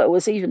Robert Mueller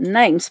was even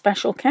named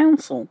special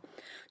counsel.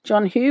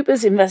 John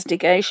Huber's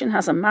investigation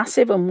has a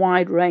massive and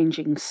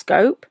wide-ranging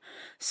scope.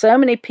 So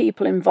many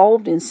people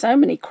involved in so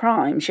many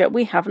crimes, yet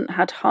we haven't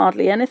had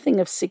hardly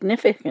anything of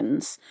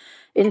significance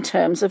in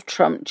terms of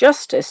Trump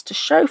justice to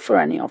show for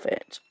any of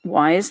it.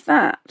 Why is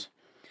that?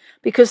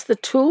 Because the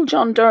tool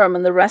John Durham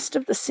and the rest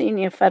of the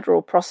senior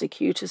federal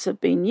prosecutors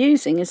have been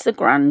using is the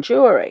grand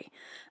jury.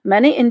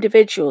 Many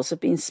individuals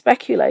have been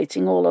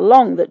speculating all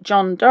along that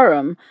John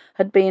Durham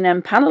had been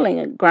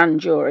empaneling grand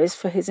juries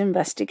for his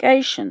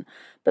investigation,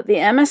 but the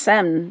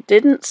MSM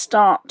didn't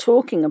start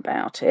talking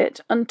about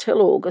it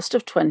until August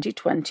of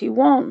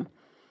 2021.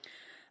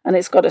 And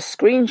it's got a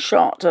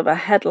screenshot of a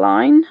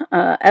headline,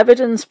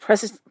 evidence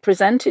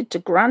presented to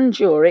grand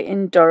jury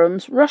in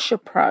Durham's Russia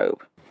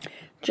probe.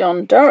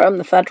 John Durham,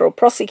 the federal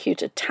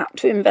prosecutor tapped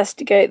to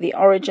investigate the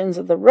origins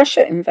of the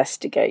Russia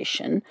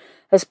investigation,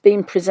 has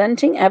been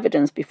presenting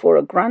evidence before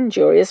a grand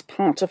jury as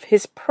part of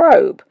his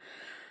probe.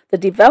 The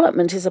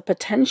development is a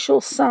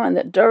potential sign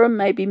that Durham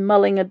may be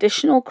mulling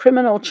additional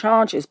criminal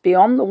charges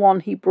beyond the one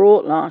he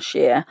brought last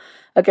year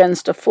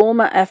against a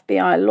former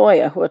FBI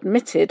lawyer who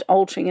admitted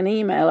altering an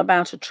email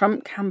about a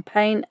Trump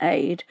campaign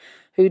aide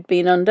who'd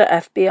been under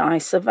FBI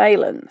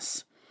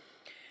surveillance.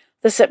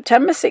 The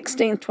September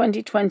 16,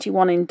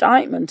 2021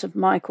 indictment of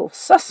Michael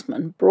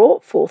Sussman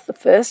brought forth the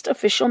first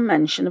official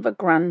mention of a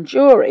grand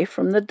jury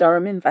from the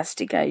Durham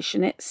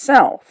investigation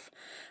itself.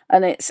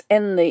 And it's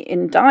in the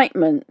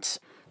indictment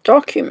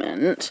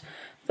document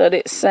that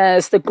it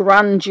says the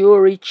grand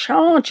jury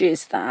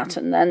charges that,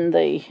 and then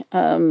the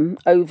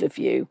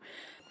overview.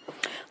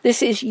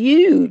 This is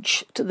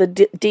huge to the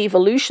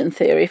devolution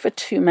theory for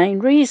two main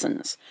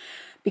reasons.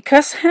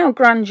 Because how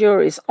grand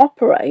juries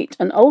operate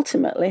and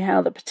ultimately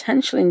how the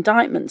potential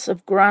indictments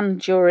of grand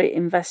jury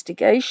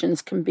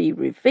investigations can be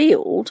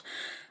revealed,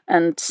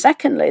 and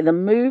secondly, the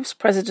moves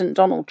President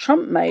Donald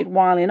Trump made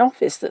while in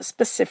office that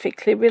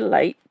specifically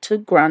relate to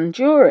grand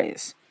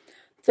juries.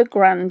 The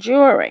grand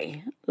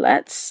jury.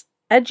 Let's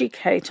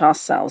educate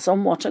ourselves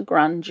on what a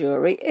grand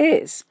jury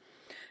is.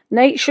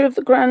 Nature of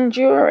the grand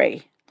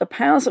jury. The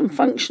powers and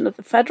function of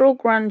the federal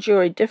grand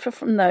jury differ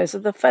from those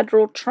of the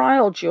federal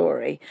trial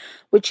jury,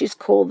 which is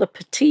called the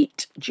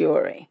petite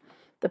jury.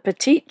 The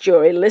petite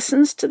jury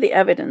listens to the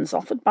evidence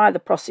offered by the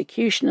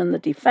prosecution and the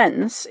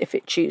defense, if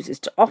it chooses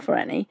to offer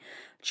any,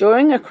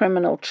 during a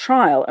criminal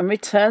trial and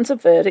returns a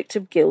verdict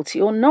of guilty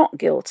or not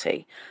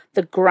guilty.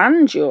 The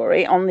grand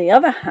jury, on the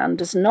other hand,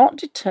 does not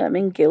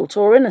determine guilt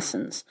or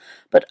innocence,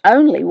 but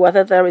only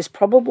whether there is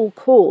probable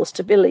cause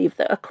to believe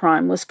that a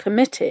crime was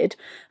committed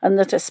and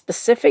that a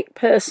specific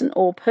person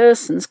or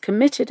persons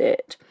committed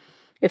it.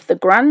 If the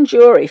grand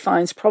jury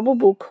finds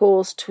probable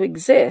cause to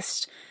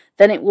exist,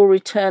 then it will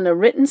return a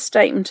written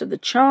statement of the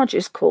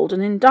charges called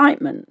an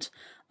indictment.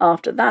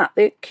 After that,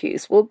 the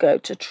accused will go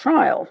to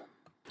trial.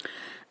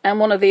 And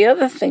one of the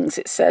other things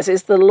it says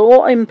is the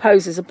law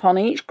imposes upon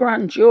each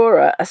grand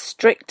juror a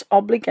strict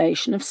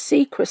obligation of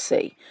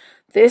secrecy.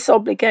 This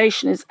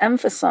obligation is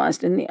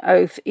emphasized in the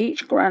oath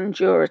each grand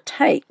juror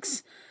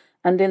takes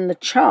and in the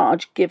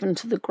charge given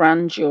to the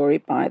grand jury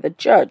by the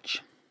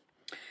judge.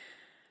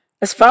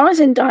 As far as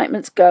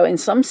indictments go, in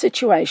some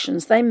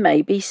situations they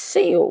may be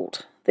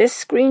sealed.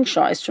 This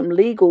screenshot is from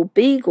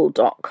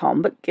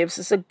legalbeagle.com but gives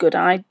us a good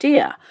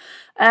idea.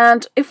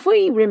 And if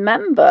we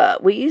remember,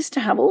 we used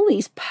to have all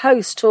these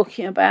posts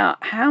talking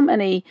about how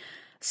many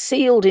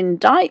sealed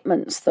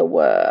indictments there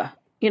were,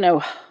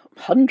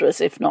 hundreds,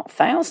 if not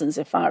thousands,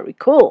 if I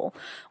recall.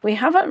 We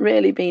haven't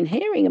really been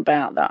hearing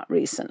about that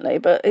recently,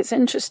 but it's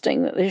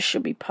interesting that this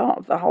should be part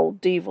of the whole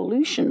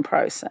devolution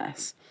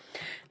process.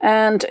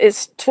 And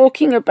it's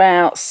talking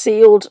about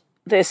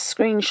this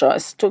screenshot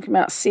is talking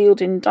about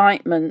sealed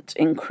indictment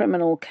in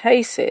criminal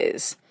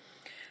cases.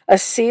 A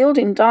sealed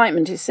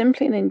indictment is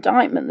simply an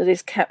indictment that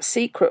is kept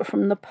secret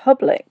from the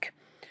public.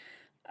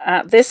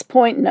 At this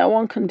point, no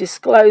one can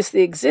disclose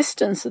the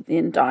existence of the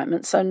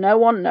indictment, so no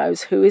one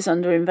knows who is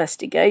under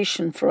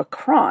investigation for a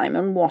crime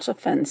and what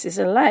offence is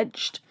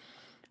alleged.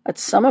 At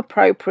some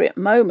appropriate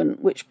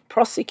moment, which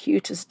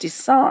prosecutors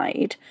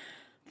decide,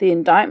 the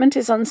indictment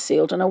is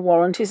unsealed and a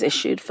warrant is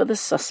issued for the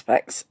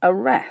suspect's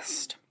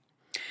arrest.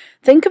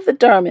 Think of the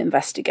Durham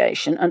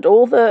investigation and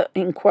all the,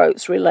 in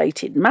quotes,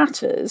 related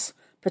matters,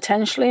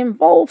 potentially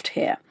involved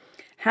here?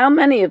 How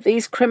many of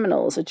these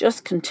criminals are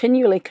just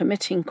continually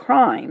committing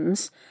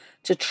crimes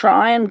to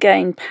try and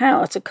gain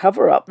power to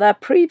cover up their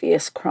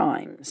previous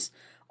crimes?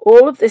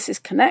 All of this is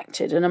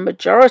connected, and a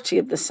majority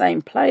of the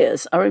same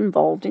players are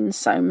involved in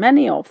so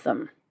many of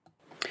them.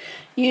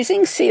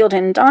 Using sealed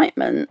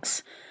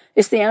indictments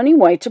is the only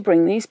way to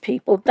bring these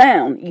people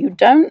down. You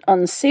don't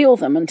unseal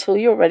them until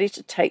you're ready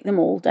to take them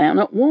all down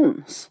at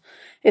once.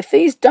 If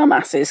these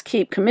dumbasses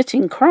keep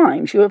committing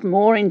crimes, you have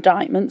more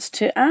indictments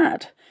to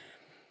add.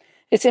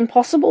 It's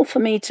impossible for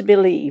me to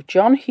believe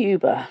John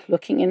Huber,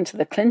 looking into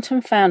the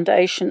Clinton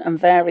Foundation and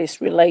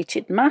various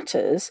related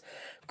matters,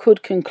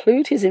 could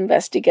conclude his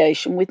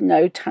investigation with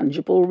no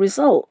tangible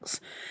results.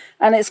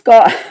 And it's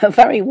got a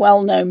very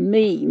well-known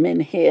meme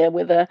in here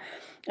with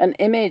an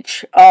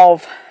image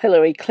of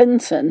Hillary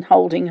Clinton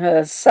holding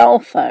her cell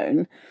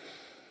phone.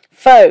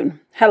 Phone.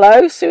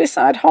 Hello,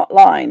 suicide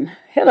hotline.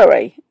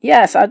 Hillary.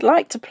 Yes, I'd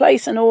like to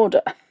place an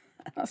order.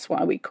 That's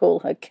why we call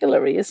her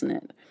Killary, isn't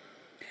it?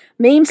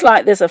 Memes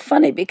like this are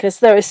funny because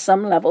there is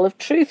some level of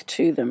truth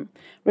to them.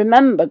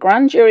 Remember,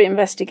 grand jury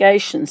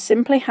investigations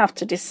simply have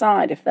to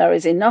decide if there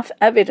is enough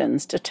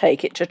evidence to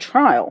take it to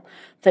trial.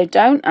 They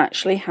don't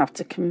actually have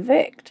to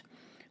convict.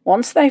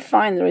 Once they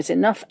find there is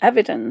enough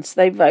evidence,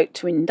 they vote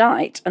to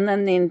indict, and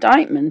then the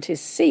indictment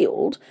is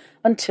sealed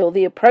until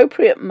the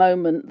appropriate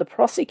moment the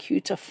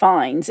prosecutor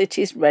finds it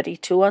is ready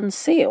to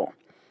unseal.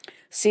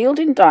 Sealed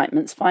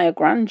indictments via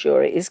grand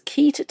jury is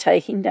key to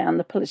taking down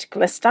the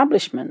political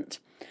establishment.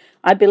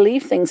 I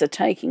believe things are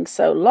taking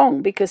so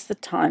long because the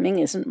timing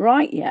isn't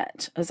right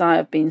yet, as I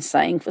have been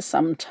saying for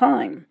some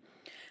time.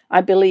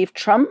 I believe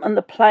Trump and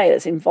the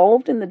players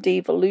involved in the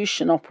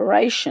devolution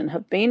operation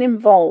have been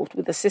involved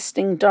with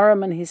assisting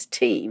Durham and his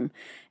team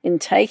in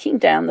taking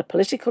down the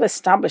political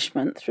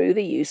establishment through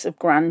the use of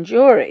grand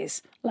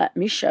juries. Let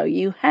me show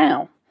you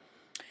how.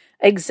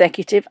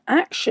 Executive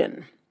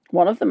action.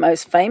 One of the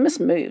most famous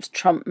moves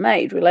Trump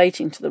made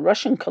relating to the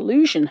Russian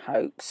collusion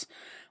hoax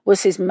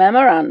was his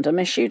memorandum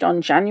issued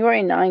on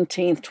January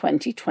 19,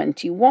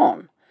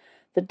 2021.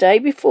 The day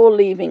before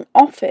leaving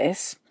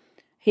office,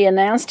 he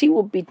announced he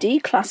would be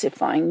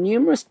declassifying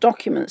numerous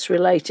documents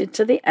related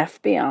to the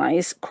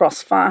FBI's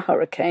Crossfire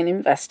Hurricane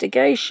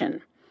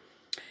investigation.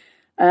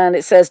 And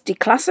it says,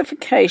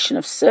 declassification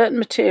of certain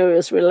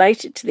materials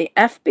related to the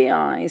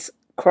FBI's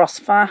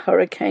Crossfire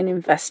Hurricane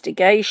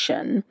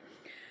investigation,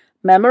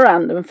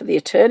 memorandum for the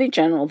Attorney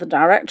General, the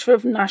Director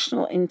of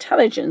National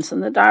Intelligence,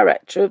 and the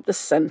Director of the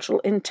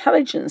Central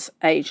Intelligence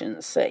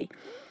Agency.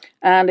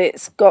 And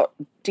it's got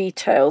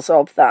details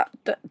of that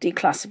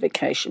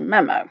declassification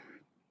memo.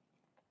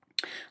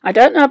 I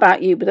don't know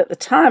about you, but at the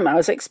time I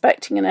was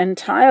expecting an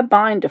entire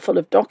binder full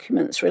of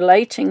documents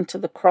relating to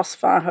the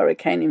Crossfire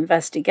Hurricane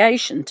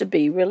investigation to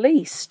be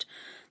released.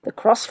 The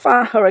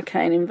Crossfire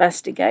Hurricane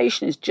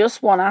investigation is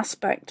just one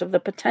aspect of the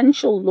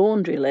potential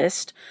laundry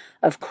list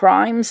of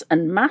crimes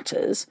and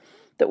matters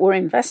that were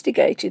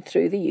investigated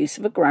through the use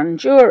of a grand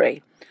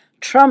jury.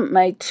 Trump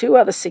made two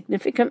other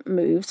significant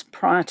moves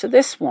prior to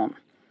this one.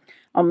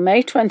 On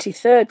May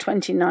 23,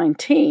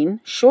 2019,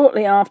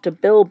 shortly after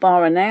Bill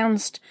Barr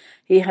announced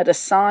he had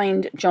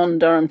assigned John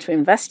Durham to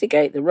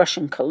investigate the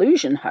Russian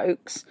collusion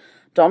hoax,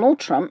 Donald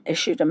Trump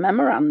issued a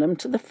memorandum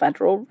to the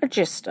Federal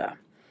Register.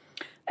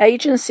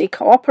 Agency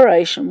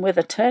cooperation with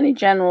Attorney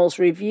General's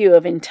review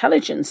of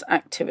intelligence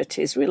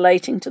activities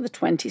relating to the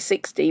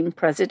 2016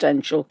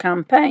 presidential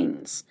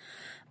campaigns.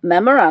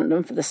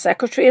 Memorandum for the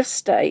Secretary of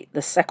State,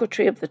 the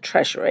Secretary of the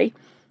Treasury,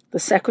 the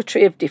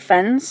Secretary of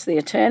Defense, the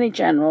Attorney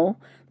General,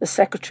 the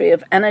Secretary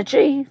of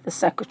Energy, the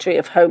Secretary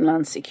of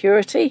Homeland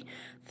Security,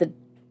 the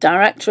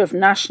Director of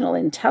National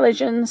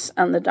Intelligence,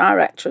 and the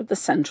Director of the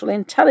Central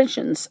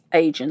Intelligence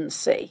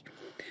Agency.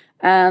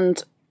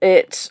 And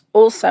it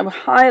also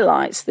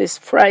highlights this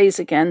phrase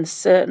again,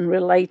 certain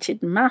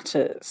related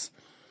matters.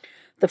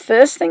 The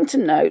first thing to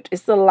note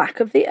is the lack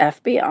of the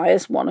FBI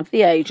as one of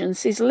the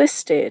agencies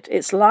listed.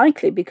 It's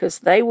likely because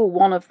they were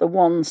one of the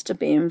ones to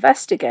be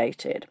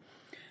investigated.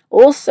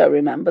 Also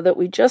remember that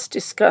we just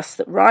discussed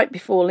that right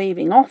before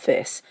leaving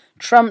office,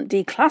 Trump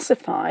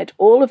declassified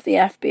all of the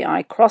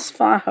FBI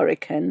Crossfire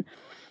Hurricane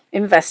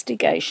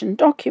investigation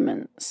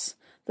documents.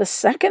 The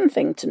second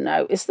thing to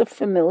note is the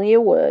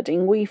familiar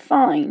wording we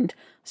find,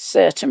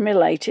 certain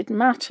related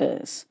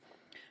matters.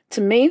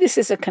 To me, this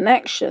is a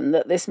connection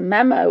that this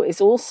memo is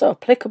also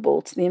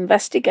applicable to the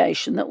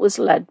investigation that was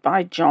led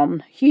by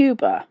John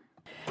Huber.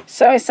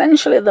 So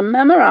essentially, the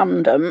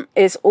memorandum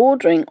is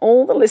ordering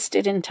all the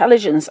listed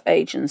intelligence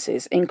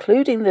agencies,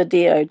 including the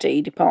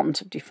DoD,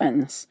 Department of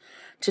Defense,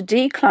 to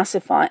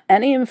declassify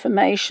any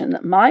information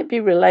that might be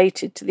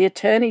related to the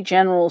Attorney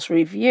General's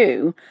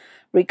review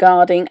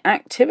regarding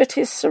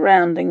activities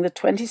surrounding the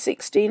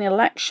 2016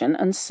 election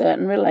and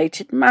certain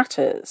related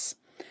matters.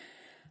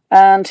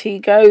 And he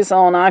goes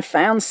on, I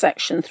found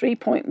section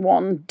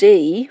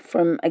 3.1D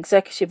from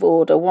Executive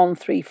Order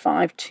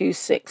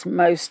 13526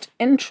 most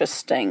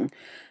interesting.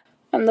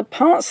 And the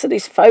parts that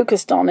he's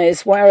focused on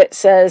is where it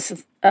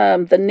says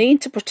the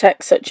need to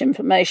protect such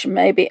information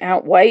may be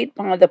outweighed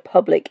by the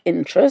public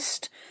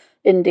interest.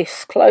 in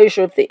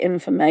disclosure of the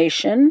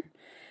information,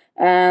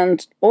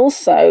 and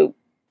also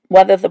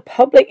whether the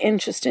public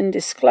interest in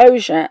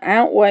disclosure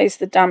outweighs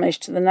the damage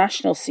to the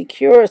national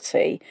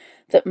security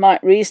that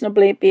might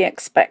reasonably be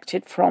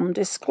expected from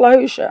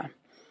disclosure.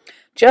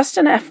 Just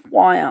an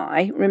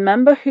FYI,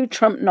 remember who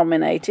Trump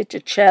nominated to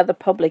chair the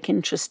Public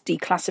Interest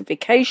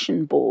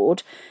Declassification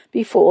Board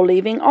before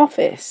leaving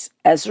office?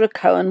 Ezra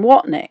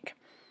Cohen-Watnick.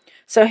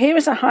 So here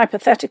is a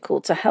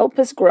hypothetical to help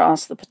us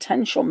grasp the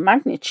potential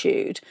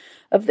magnitude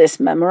of this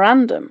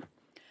memorandum.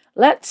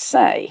 Let's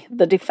say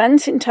the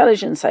Defense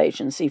Intelligence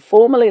Agency,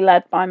 formerly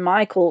led by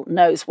Michael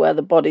knows where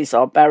the bodies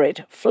are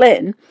buried,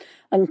 Flynn,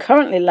 and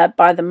currently led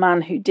by the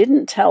man who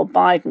didn't tell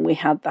Biden we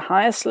had the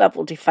highest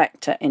level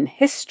defector in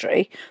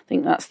history, I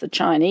think that's the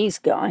Chinese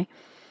guy,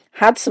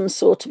 had some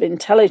sort of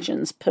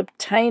intelligence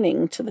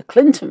pertaining to the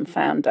Clinton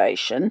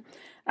Foundation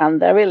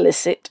and their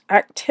illicit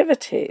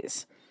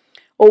activities.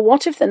 Or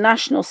what if the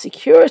National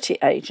Security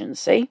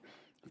Agency,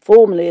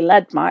 formerly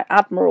led by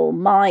Admiral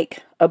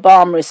Mike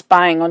Obama is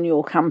spying on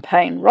your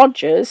campaign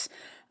Rogers,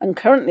 and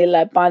currently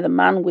led by the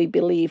man we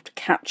believed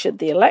captured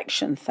the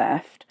election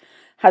theft,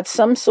 had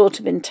some sort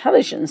of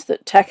intelligence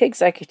that Tech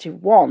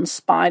Executive 1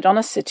 spied on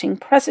a sitting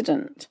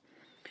president.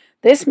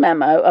 This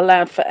memo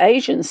allowed for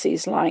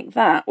agencies like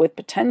that, with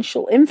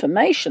potential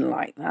information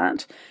like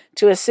that,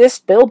 to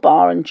assist Bill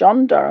Barr and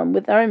John Durham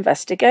with their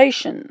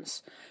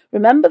investigations.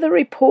 Remember the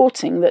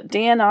reporting that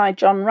DNI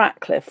John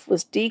Ratcliffe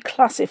was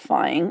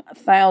declassifying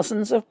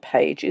thousands of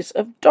pages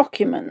of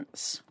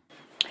documents.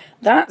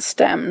 That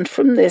stemmed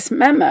from this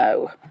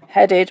memo,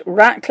 headed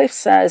Ratcliffe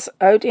says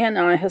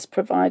ODNI has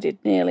provided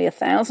nearly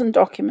 1,000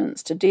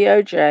 documents to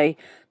DOJ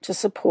to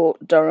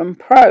support Durham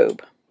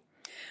probe.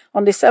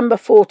 On December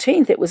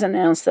 14th, it was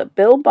announced that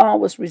Bill Barr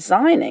was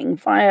resigning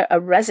via a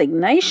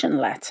resignation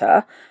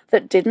letter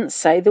that didn't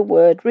say the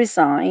word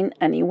resign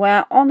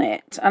anywhere on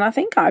it. And I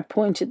think I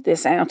pointed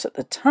this out at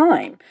the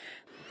time.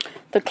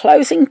 The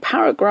closing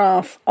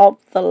paragraph of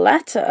the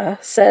letter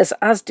says,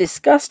 as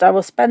discussed, I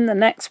will spend the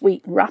next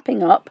week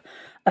wrapping up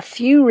a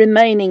few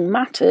remaining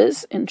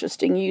matters,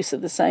 interesting use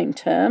of the same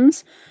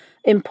terms,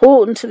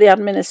 important to the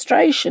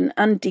administration,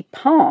 and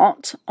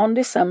depart on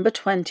December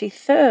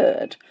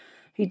 23rd.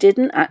 He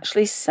didn't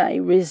actually say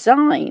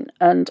resign,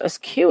 and as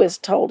Q has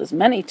told us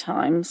many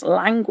times,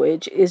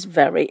 language is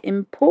very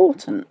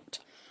important.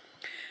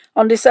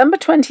 On December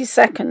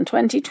 22nd,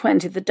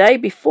 2020, the day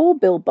before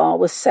Bill Barr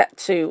was set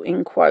to,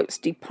 in quotes,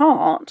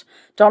 depart,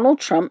 Donald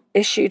Trump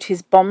issued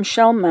his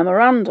bombshell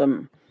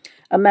memorandum,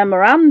 a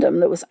memorandum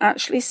that was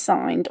actually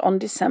signed on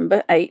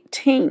December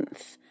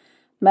 18th.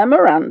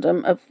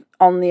 Memorandum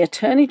on the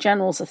Attorney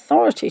General's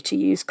authority to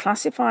use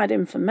classified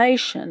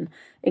information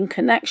in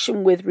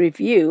connection with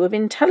review of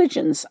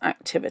intelligence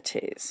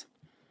activities.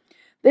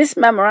 This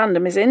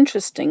memorandum is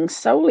interesting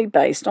solely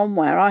based on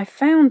where I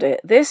found it.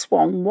 This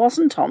one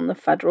wasn't on the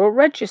Federal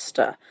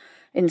Register.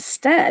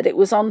 Instead, it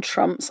was on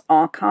Trump's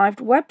archived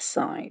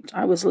website.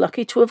 I was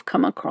lucky to have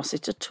come across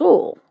it at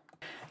all.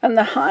 And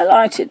the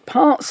highlighted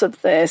parts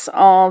of this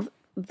are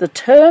the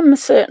term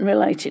certain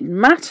related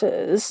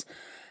matters,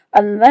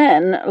 and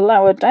then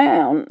lower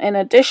down, in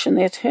addition,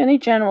 the Attorney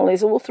General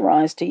is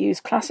authorised to use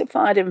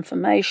classified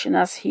information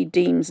as he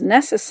deems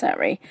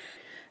necessary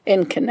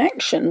in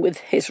connection with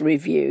his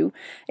review,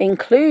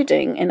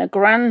 including in a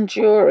grand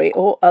jury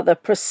or other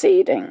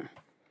proceeding.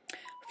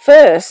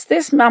 First,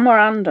 this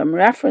memorandum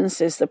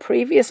references the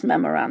previous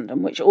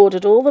memorandum which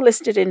ordered all the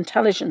listed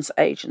intelligence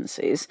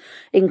agencies,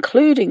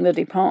 including the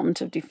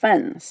Department of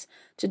Defense,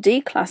 to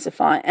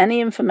declassify any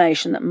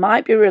information that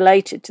might be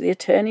related to the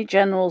Attorney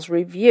General's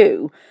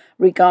review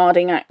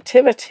regarding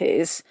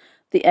activities.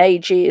 The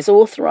AG is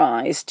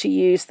authorised to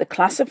use the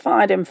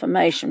classified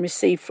information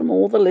received from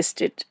all the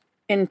listed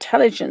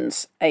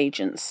intelligence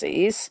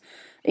agencies,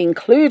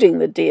 including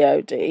the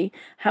DoD,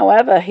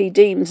 however he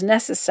deems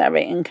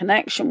necessary in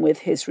connection with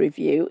his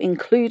review,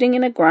 including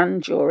in a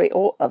grand jury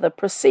or other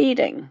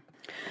proceeding.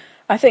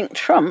 I think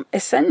Trump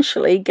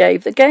essentially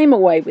gave the game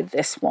away with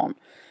this one.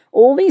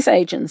 All these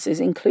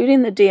agencies,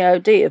 including the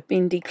DoD, have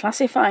been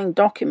declassifying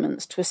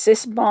documents to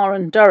assist Barr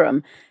and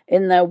Durham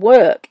in their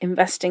work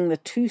investing the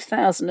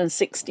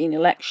 2016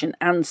 election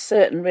and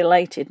certain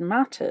related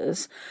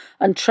matters,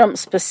 and Trump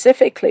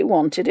specifically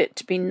wanted it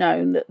to be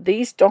known that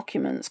these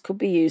documents could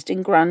be used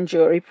in grand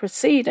jury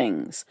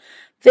proceedings.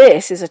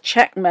 This is a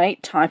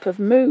checkmate type of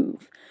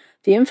move.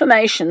 The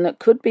information that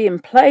could be in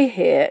play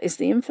here is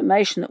the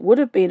information that would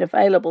have been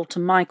available to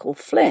Michael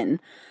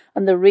Flynn,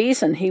 and the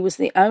reason he was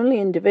the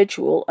only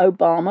individual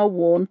Obama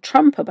warned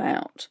Trump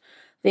about.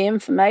 The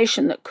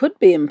information that could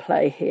be in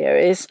play here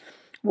is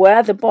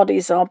where the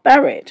bodies are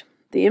buried.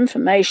 The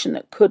information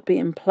that could be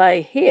in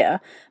play here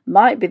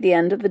might be the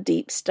end of the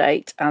deep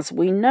state as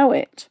we know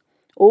it.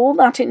 All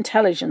that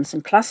intelligence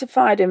and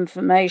classified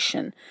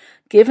information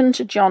given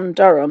to John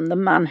Durham, the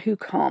man who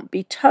can't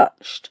be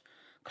touched.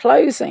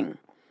 Closing.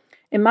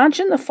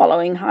 Imagine the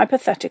following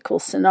hypothetical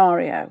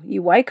scenario.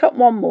 You wake up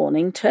one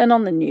morning, turn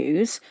on the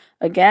news,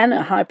 again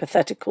a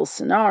hypothetical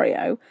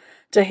scenario,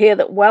 to hear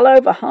that well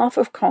over half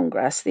of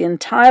Congress, the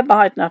entire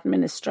Biden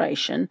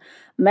administration,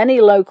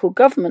 many local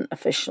government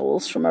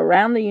officials from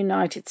around the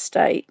United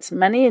States,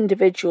 many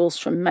individuals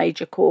from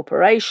major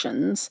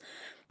corporations,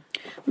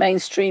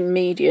 mainstream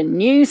media,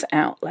 news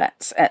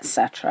outlets,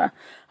 etc.,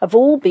 have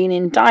all been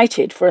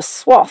indicted for a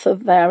swath of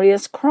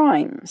various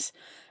crimes.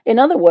 In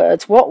other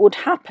words, what would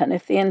happen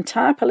if the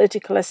entire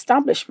political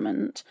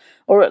establishment,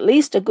 or at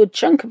least a good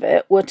chunk of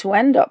it, were to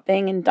end up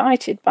being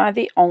indicted by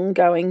the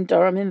ongoing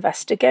Durham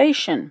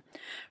investigation?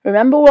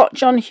 Remember what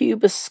John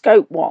Huber's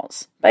scope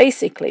was.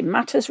 Basically,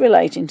 matters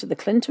relating to the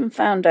Clinton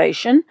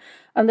Foundation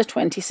and the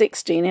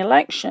 2016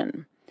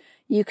 election.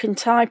 You can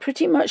tie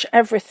pretty much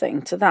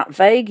everything to that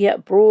vague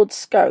yet broad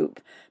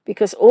scope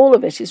because all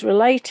of it is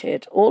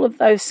related. All of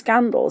those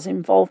scandals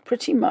involve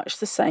pretty much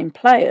the same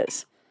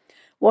players.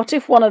 What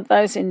if one of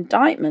those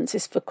indictments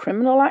is for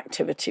criminal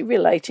activity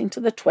relating to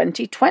the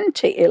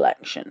 2020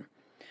 election?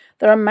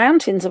 There are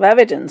mountains of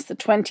evidence the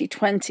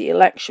 2020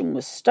 election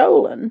was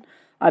stolen.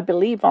 I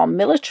believe our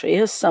military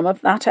has some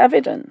of that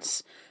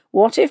evidence.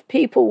 What if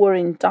people were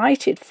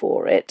indicted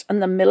for it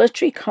and the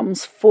military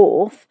comes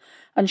forth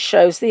and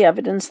shows the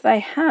evidence they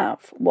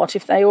have? What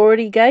if they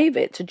already gave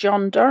it to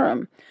John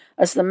Durham,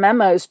 as the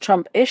memos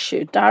Trump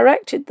issued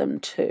directed them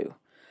to?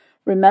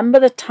 Remember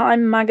the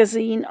Time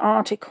magazine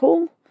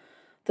article?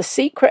 The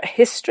secret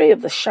history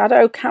of the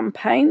shadow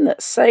campaign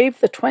that saved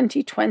the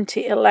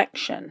 2020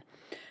 election.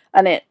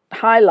 And it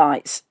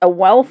highlights a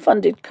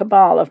well-funded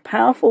cabal of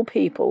powerful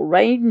people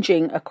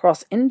ranging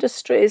across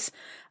industries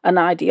and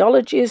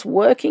ideologies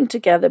working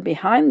together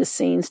behind the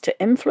scenes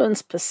to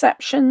influence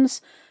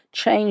perceptions,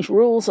 change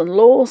rules and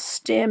laws,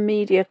 steer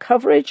media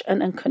coverage,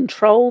 and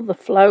control the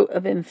flow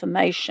of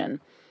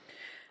information.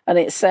 And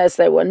it says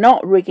they were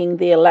not rigging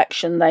the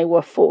election, they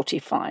were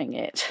fortifying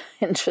it.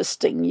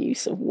 Interesting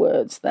use of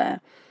words there.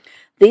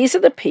 These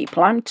are the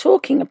people I'm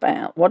talking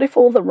about. What if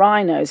all the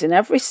rhinos in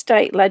every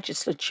state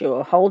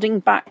legislature holding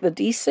back the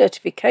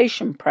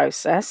decertification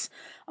process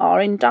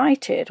are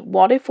indicted?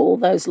 What if all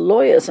those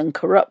lawyers and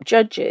corrupt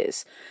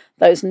judges,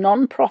 those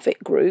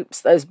non-profit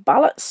groups, those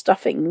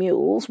ballot-stuffing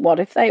mules, what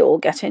if they all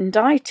get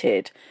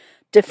indicted?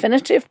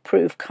 Definitive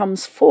proof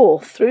comes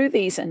forth through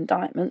these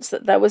indictments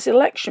that there was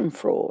election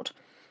fraud.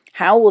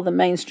 How will the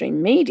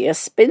mainstream media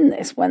spin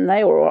this when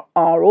they are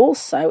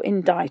also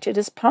indicted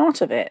as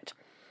part of it?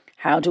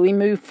 How do we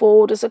move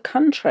forward as a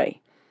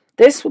country?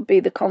 This would be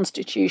the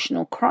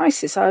constitutional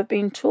crisis I've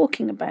been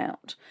talking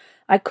about.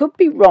 I could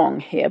be wrong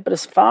here, but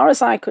as far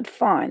as I could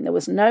find, there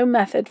was no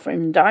method for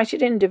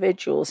indicted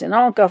individuals in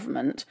our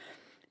government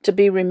to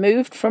be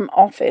removed from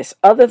office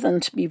other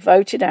than to be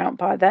voted out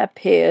by their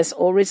peers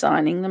or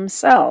resigning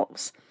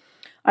themselves.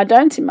 I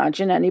don't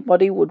imagine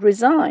anybody would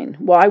resign.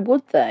 Why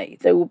would they?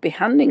 They would be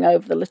handing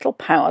over the little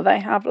power they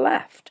have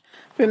left.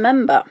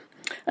 Remember,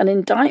 an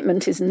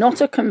indictment is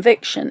not a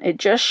conviction. It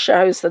just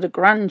shows that a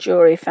grand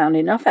jury found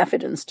enough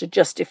evidence to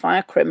justify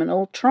a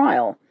criminal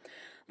trial.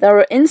 There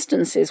are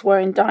instances where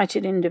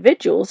indicted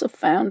individuals are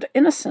found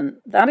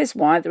innocent. That is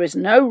why there is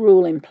no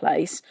rule in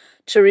place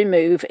to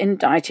remove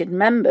indicted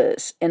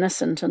members,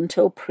 innocent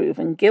until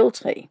proven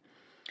guilty.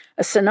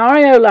 A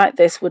scenario like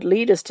this would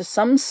lead us to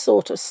some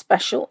sort of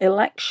special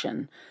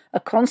election, a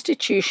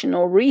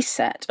constitutional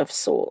reset of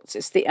sorts.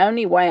 It's the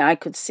only way I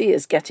could see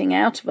us getting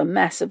out of a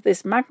mess of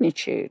this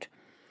magnitude.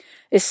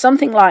 Is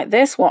something like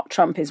this what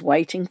Trump is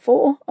waiting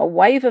for? A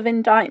wave of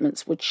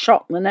indictments would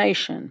shock the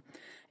nation.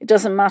 It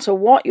doesn't matter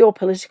what your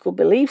political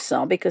beliefs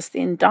are because the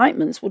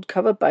indictments would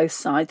cover both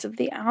sides of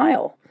the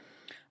aisle.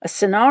 A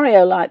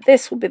scenario like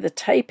this would be the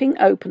taping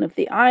open of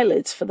the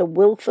eyelids for the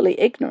willfully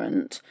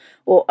ignorant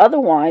or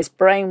otherwise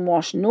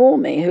brainwashed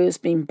normie who has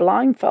been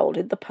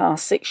blindfolded the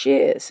past 6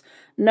 years.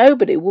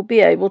 Nobody will be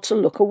able to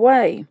look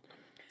away.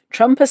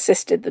 Trump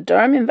assisted the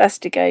Durham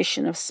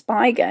investigation of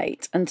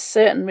Spygate and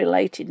certain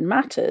related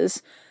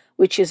matters,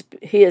 which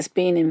he has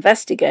been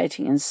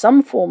investigating in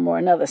some form or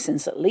another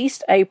since at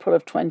least April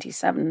of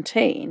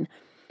 2017,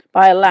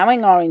 by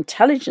allowing our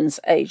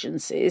intelligence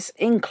agencies,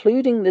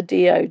 including the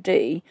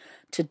DoD,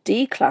 to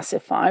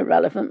declassify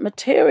relevant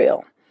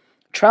material.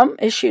 Trump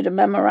issued a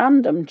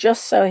memorandum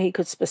just so he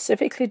could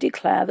specifically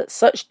declare that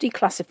such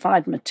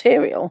declassified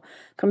material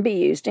can be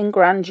used in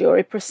grand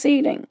jury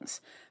proceedings.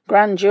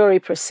 Grand jury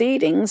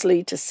proceedings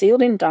lead to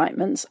sealed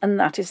indictments, and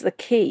that is the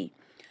key.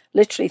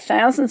 Literally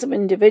thousands of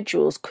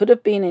individuals could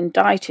have been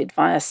indicted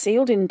via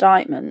sealed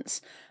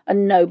indictments,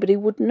 and nobody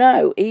would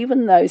know,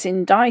 even those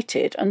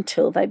indicted,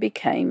 until they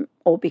become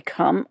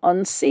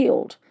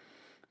unsealed.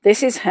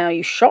 This is how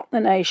you shock the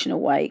nation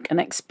awake and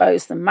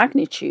expose the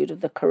magnitude of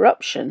the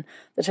corruption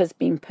that has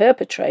been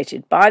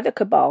perpetrated by the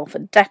cabal for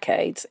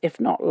decades, if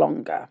not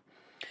longer.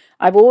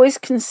 I've always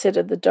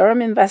considered the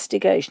Durham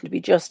investigation to be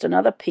just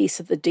another piece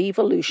of the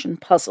devolution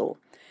puzzle.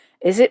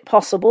 Is it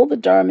possible the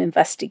Durham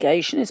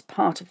investigation is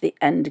part of the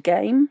end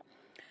game?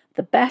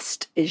 The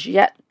best is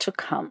yet to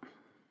come.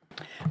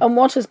 And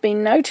what has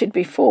been noted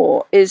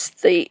before is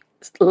the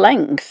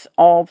length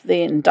of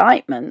the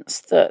indictments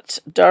that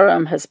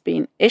Durham has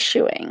been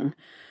issuing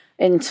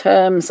in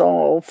terms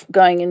of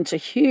going into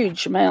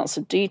huge amounts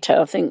of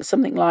detail. I think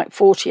something like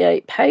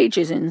 48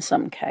 pages in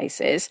some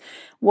cases,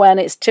 when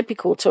it's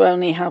typical to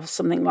only have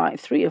something like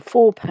 3 or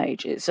 4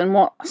 pages. And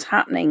what's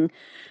happening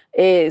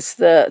is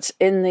that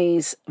in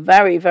these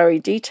very, very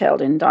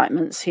detailed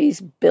indictments, he's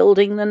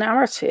building the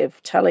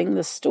narrative, telling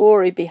the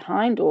story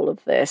behind all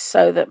of this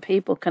so that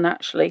people can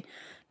actually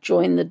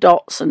join the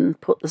dots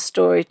and put the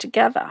story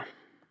together.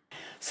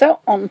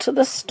 So on to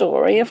the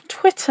story of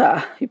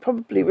Twitter. You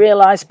probably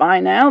realise by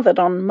now that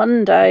on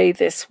Monday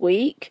this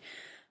week,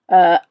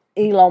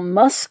 Elon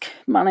Musk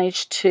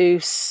managed to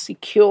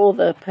secure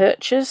the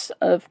purchase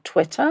of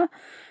Twitter,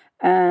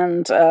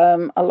 and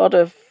a lot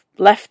of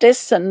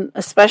leftists and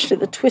especially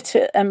the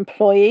Twitter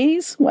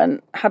employees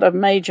had a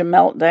major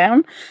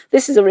meltdown.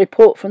 This is a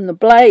report from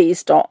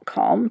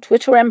theblaze.com.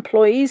 Twitter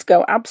employees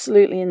go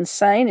absolutely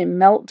insane in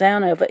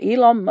meltdown over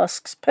Elon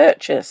Musk's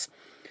purchase.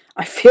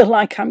 I feel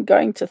like I'm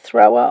going to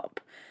throw up.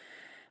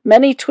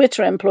 Many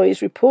Twitter employees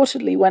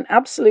reportedly went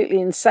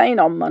absolutely insane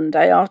on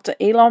Monday after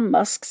Elon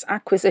Musk's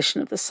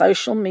acquisition of the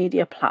social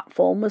media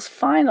platform was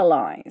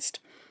finalised.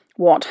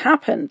 What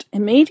happened?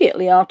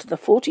 Immediately after the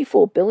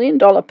 $44 billion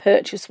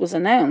purchase was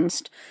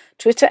announced,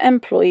 Twitter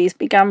employees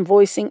began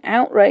voicing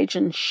outrage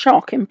and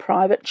shock in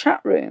private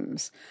chat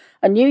rooms.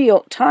 A New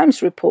York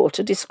Times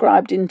reporter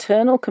described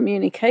internal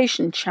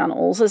communication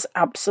channels as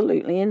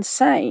absolutely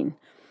insane.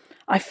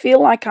 I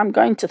feel like I'm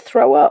going to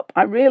throw up.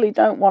 I really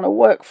don't want to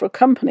work for a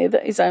company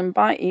that is owned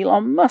by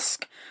Elon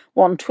Musk,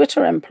 one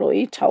Twitter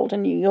employee told a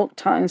New York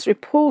Times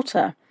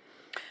reporter.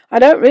 I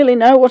don't really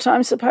know what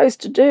I'm supposed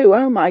to do.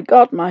 Oh my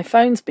God, my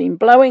phone's been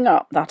blowing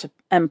up, that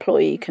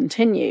employee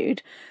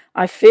continued.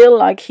 I feel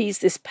like he's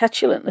this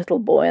petulant little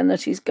boy and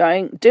that he's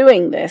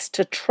doing this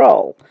to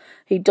troll.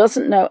 He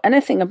doesn't know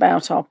anything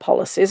about our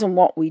policies and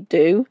what we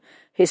do.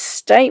 His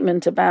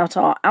statement about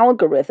our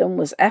algorithm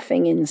was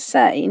effing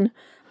insane.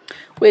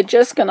 We're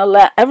just going to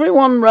let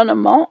everyone run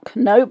amok.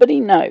 Nobody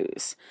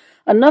knows.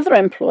 Another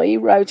employee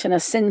wrote in a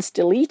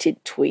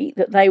since-deleted tweet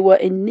that they were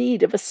in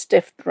need of a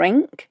stiff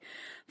drink.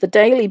 The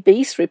Daily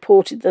Beast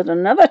reported that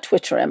another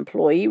Twitter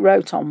employee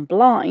wrote on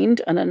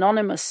Blind, an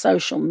anonymous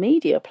social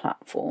media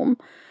platform,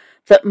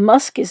 that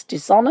Musk is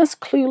dishonest,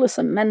 clueless,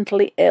 and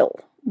mentally ill.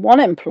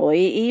 One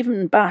employee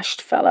even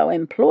bashed fellow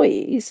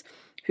employees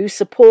who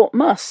support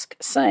Musk,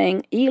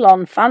 saying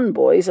Elon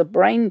fanboys are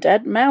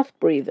brain-dead mouth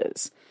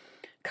breathers.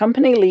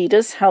 Company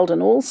leaders held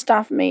an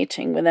all-staff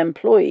meeting with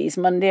employees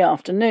Monday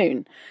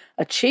afternoon.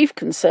 A chief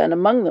concern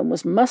among them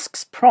was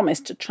Musk's promise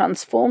to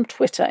transform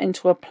Twitter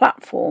into a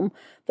platform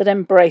that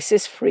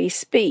embraces free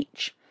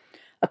speech.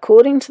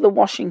 According to the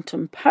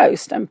Washington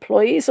Post,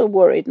 employees are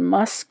worried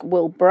Musk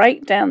will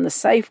break down the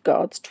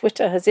safeguards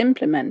Twitter has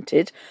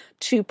implemented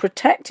to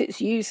protect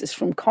its users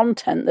from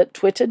content that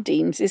Twitter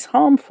deems is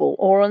harmful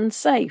or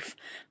unsafe,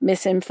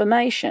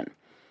 misinformation.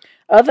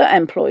 Other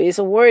employees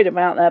are worried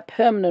about their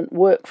permanent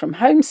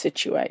work-from-home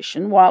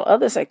situation, while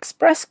others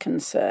express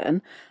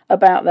concern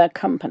about their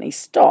company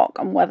stock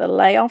and whether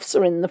layoffs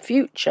are in the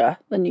future,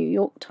 the New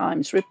York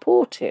Times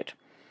reported.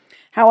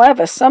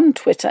 However, some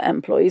Twitter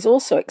employees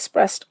also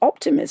expressed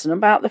optimism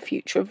about the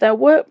future of their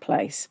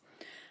workplace.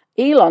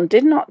 Elon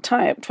did not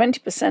tie up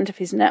 20% of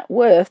his net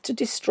worth to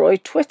destroy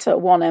Twitter,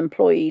 one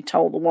employee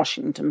told the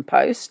Washington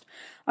Post.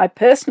 I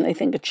personally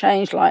think a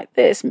change like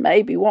this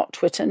may be what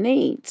Twitter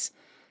needs.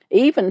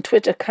 Even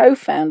Twitter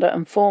co-founder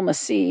and former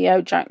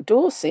CEO Jack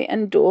Dorsey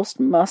endorsed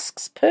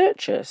Musk's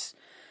purchase.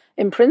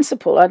 In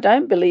principle, I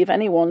don't believe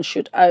anyone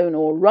should own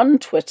or run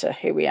Twitter,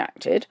 he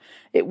reacted.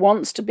 It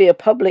wants to be a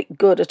public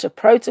good at a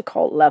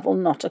protocol level,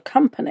 not a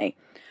company.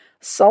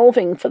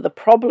 Solving for the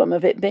problem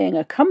of it being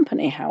a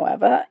company,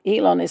 however,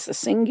 Elon is the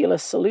singular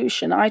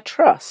solution I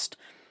trust.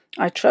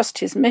 I trust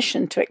his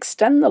mission to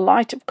extend the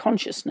light of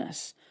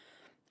consciousness.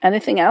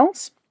 Anything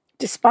else?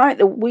 Despite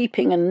the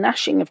weeping and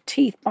gnashing of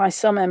teeth by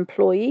some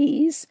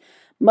employees,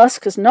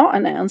 Musk has not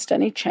announced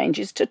any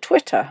changes to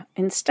Twitter.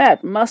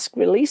 Instead, Musk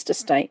released a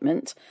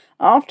statement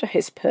after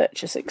his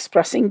purchase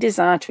expressing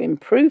desire to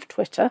improve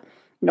Twitter,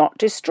 not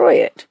destroy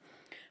it.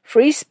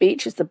 Free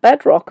speech is the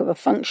bedrock of a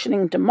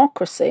functioning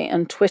democracy,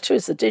 and Twitter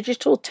is the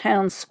digital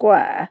town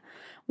square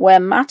where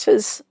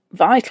matters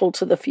vital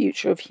to the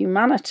future of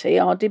humanity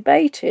are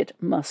debated,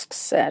 Musk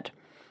said.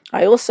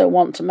 I also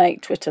want to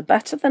make Twitter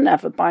better than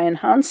ever by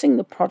enhancing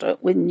the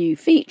product with new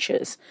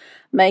features,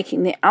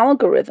 making the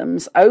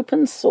algorithms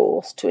open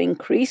source to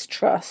increase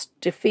trust,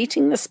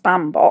 defeating the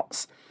spam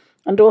bots,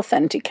 and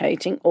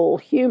authenticating all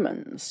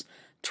humans.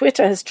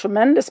 Twitter has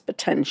tremendous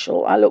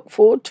potential. I look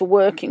forward to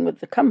working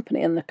with the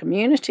company and the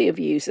community of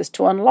users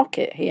to unlock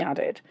it, he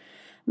added.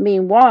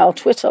 Meanwhile,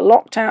 Twitter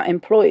locked out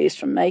employees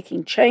from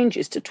making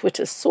changes to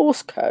Twitter's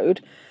source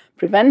code,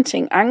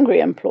 preventing angry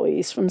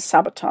employees from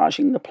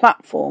sabotaging the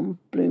platform,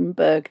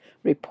 Bloomberg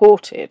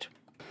reported.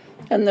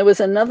 And there was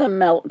another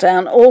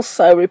meltdown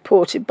also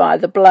reported by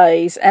The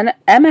Blaze. An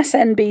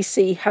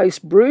MSNBC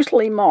host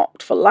brutally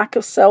mocked for lack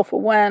of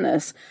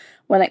self-awareness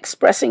when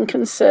expressing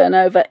concern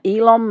over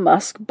Elon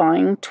Musk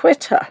buying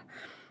Twitter.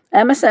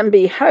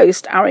 MSNB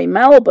host Ari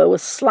Melber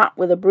was slapped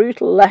with a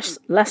brutal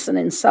lesson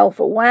in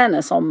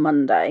self-awareness on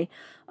Monday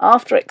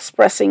after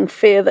expressing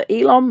fear that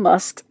Elon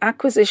Musk's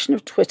acquisition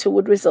of Twitter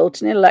would result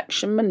in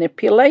election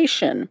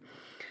manipulation.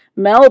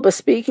 Melber,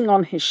 speaking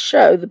on his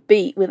show, The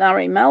Beat with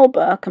Ari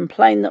Melber,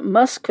 complained that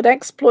Musk could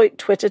exploit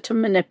Twitter to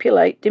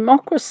manipulate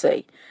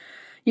democracy.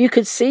 You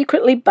could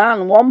secretly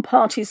ban one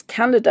party's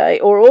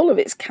candidate or all of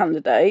its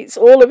candidates,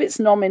 all of its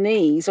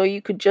nominees, or you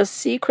could just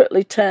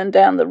secretly turn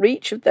down the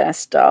reach of their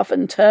stuff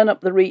and turn up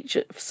the reach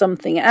of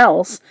something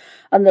else,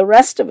 and the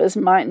rest of us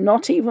might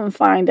not even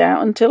find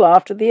out until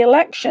after the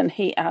election,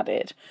 he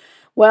added.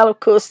 Well, of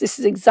course, this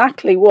is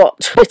exactly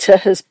what Twitter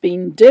has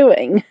been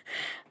doing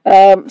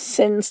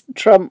since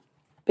Trump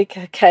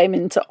came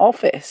into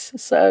office.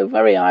 So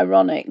very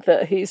ironic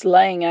that he's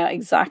laying out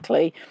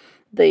exactly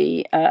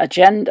the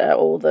agenda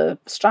or the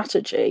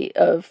strategy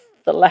of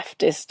the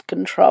leftist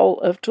control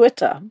of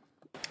Twitter.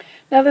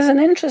 Now, there's an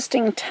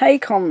interesting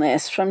take on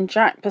this from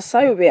Jack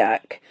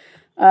Posobiec.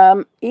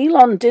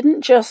 Elon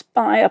didn't just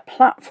buy a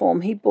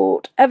platform, he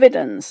bought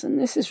evidence, and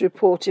this is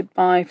reported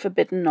by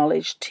Forbidden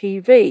Knowledge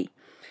TV.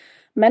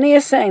 Many are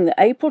saying that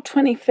April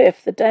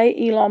 25th, the day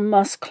Elon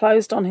Musk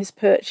closed on his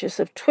purchase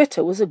of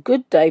Twitter, was a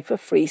good day for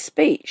free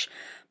speech.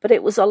 But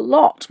it was a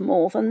lot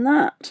more than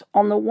that.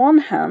 On the one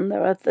hand,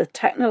 there are the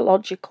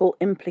technological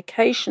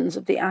implications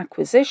of the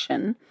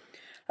acquisition,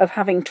 of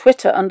having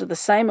Twitter under the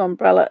same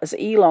umbrella as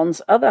Elon's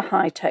other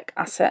high-tech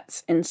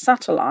assets in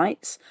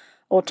satellites,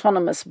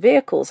 autonomous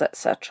vehicles,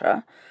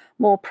 etc.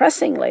 More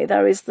pressingly,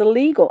 there is the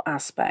legal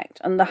aspect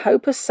and the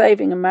hope of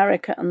saving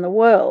America and the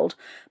world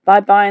by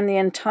buying the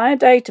entire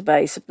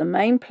database of the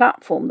main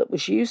platform that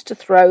was used to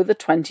throw the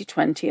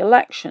 2020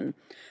 election,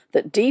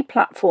 that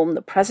deplatformed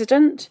the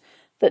president,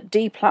 that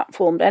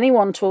deplatformed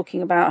anyone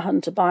talking about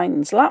Hunter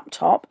Biden's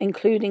laptop,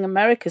 including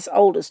America's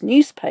oldest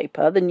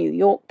newspaper, the New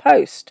York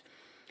Post.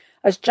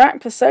 As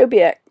Jack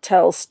Posobiec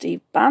tells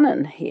Steve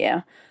Bannon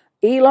here,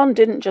 Elon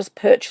didn't just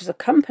purchase a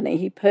company,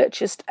 he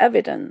purchased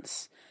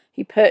evidence.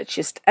 He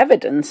purchased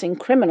evidence in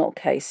criminal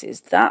cases.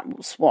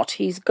 That's what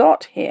he's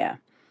got here.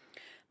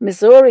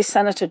 Missouri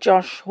Senator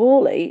Josh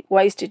Hawley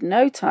wasted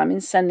no time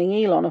in sending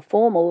Elon a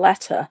formal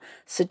letter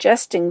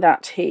suggesting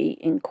that he,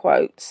 in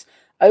quotes,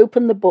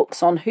 open the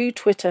books on who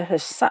Twitter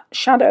has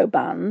shadow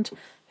banned,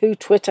 who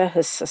Twitter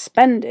has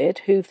suspended,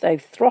 who they've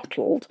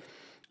throttled,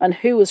 and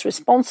who was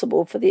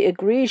responsible for the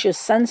egregious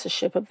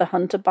censorship of the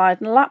Hunter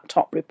Biden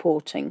laptop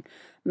reporting.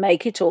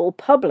 Make it all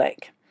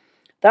public.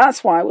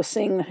 That's why we're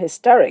seeing the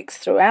hysterics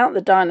throughout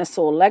the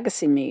dinosaur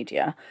legacy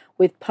media,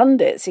 with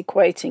pundits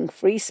equating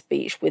free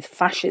speech with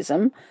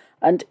fascism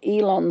and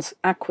Elon's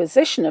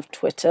acquisition of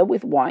Twitter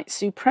with white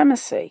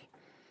supremacy.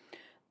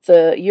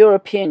 The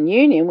European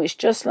Union, which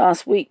just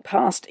last week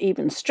passed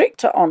even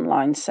stricter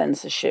online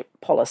censorship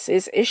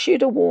policies,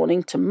 issued a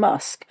warning to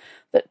Musk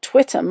that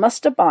Twitter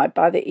must abide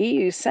by the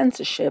EU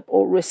censorship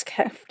or risk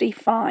hefty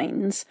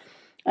fines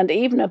and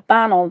even a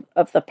ban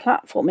of the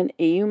platform in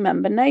EU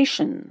member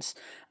nations.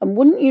 And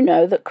wouldn't you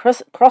know that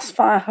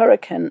Crossfire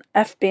Hurricane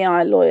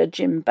FBI lawyer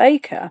Jim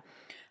Baker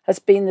has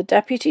been the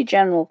Deputy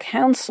General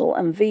Counsel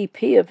and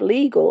VP of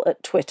Legal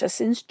at Twitter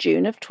since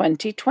June of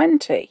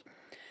 2020.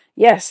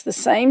 Yes, the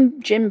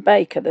same Jim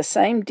Baker, the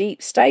same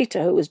deep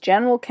stater who was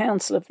General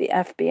Counsel of the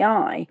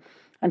FBI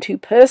and who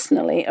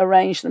personally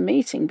arranged the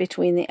meeting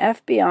between the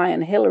FBI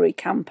and Hillary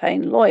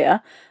campaign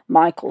lawyer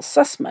Michael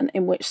Sussman,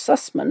 in which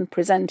Sussman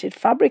presented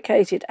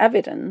fabricated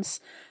evidence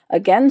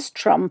against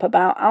Trump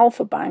about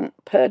Alpha Bank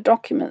per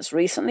documents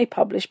recently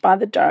published by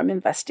the Durham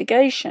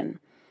investigation.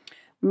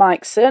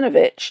 Mike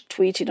Cernovich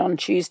tweeted on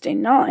Tuesday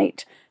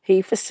night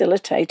he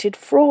facilitated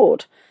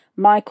fraud.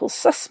 Michael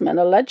Sussman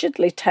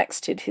allegedly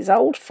texted his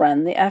old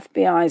friend, the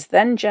FBI's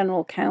then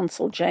General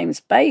Counsel James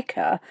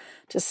Baker,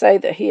 to say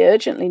that he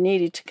urgently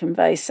needed to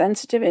convey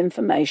sensitive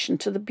information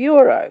to the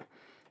Bureau.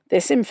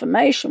 This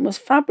information was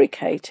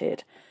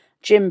fabricated.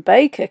 Jim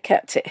Baker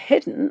kept it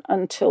hidden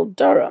until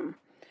Durham.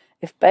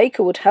 If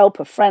Baker would help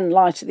a friend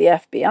lie to the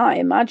FBI,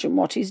 imagine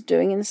what he's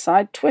doing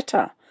inside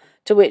Twitter.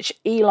 To which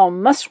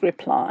Elon Musk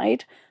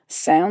replied,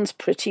 sounds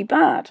pretty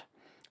bad.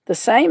 The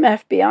same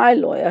FBI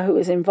lawyer who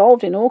was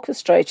involved in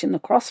orchestrating the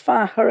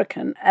Crossfire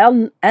Hurricane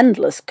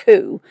endless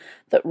coup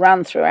that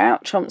ran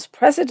throughout Trump's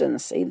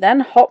presidency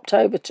then hopped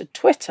over to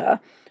Twitter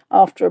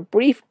after a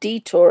brief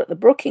detour at the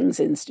Brookings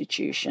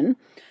Institution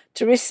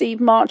to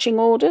receive marching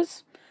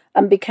orders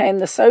and became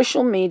the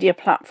social media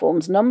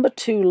platform's number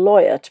 2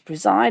 lawyer to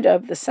preside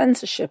over the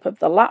censorship of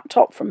the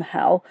laptop from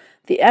hell,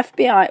 the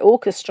FBI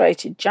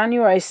orchestrated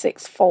January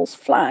 6th false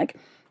flag,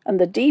 and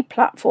the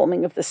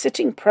deplatforming of the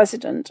sitting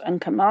president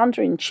and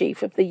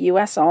commander-in-chief of the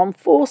US Armed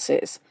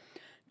Forces.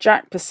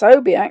 Jack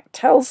Posobiec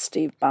tells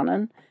Steve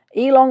Bannon,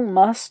 Elon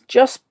Musk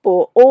just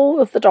bought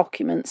all of the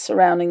documents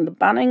surrounding the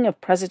banning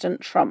of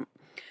President Trump.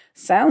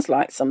 Sounds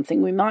like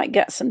something we might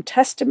get some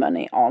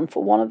testimony on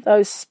for one of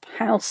those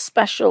House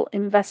special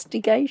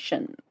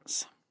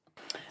investigations.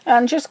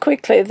 And just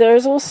quickly, there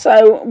is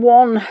also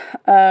one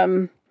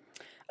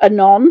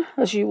Anon,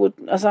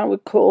 as I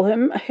would call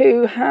him,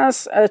 who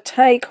has a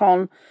take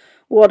on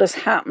what has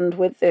happened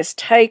with this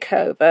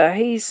takeover.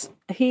 He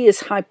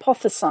is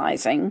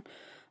hypothesizing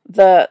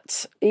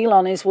that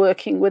Elon is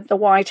working with the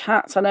White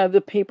Hats. I know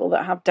the people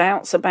that have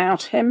doubts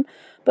about him,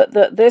 but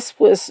that this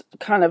was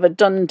kind of a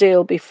done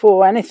deal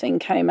before anything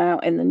came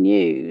out in the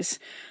news.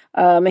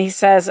 He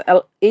says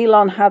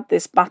Elon had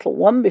this battle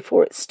won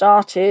before it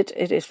started.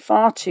 It is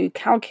far too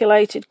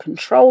calculated,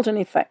 controlled and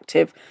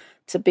effective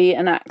to be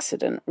an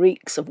accident.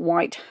 Reeks of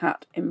White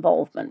Hat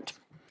involvement.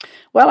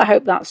 Well, I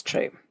hope that's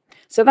true.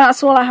 So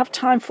that's all I have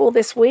time for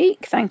this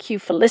week. Thank you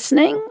for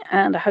listening,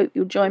 and I hope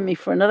you'll join me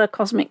for another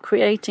Cosmic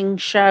Creating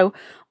show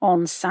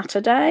on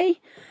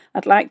Saturday.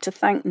 I'd like to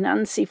thank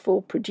Nancy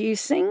for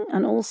producing,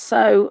 and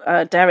also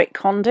Derek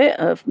Condit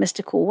of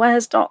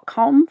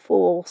mysticalwares.com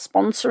for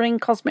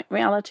sponsoring Cosmic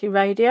Reality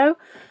Radio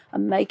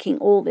and making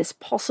all this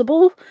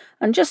possible.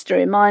 And just a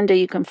reminder,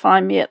 you can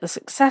find me at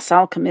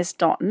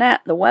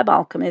thesuccessalchemist.net,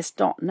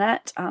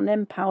 thewebalchemist.net, and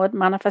Empowered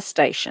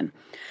Manifestation.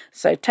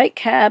 So take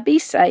care, be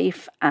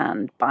safe,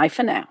 and bye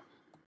for now.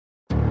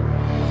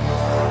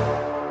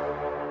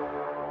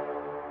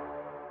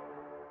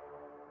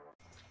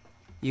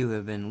 You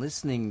have been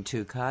listening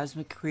to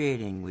Cosmic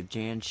Creating with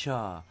Jan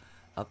Shaw,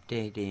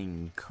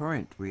 updating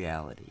current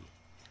reality,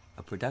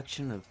 a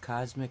production of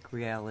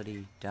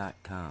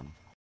CosmicReality.com.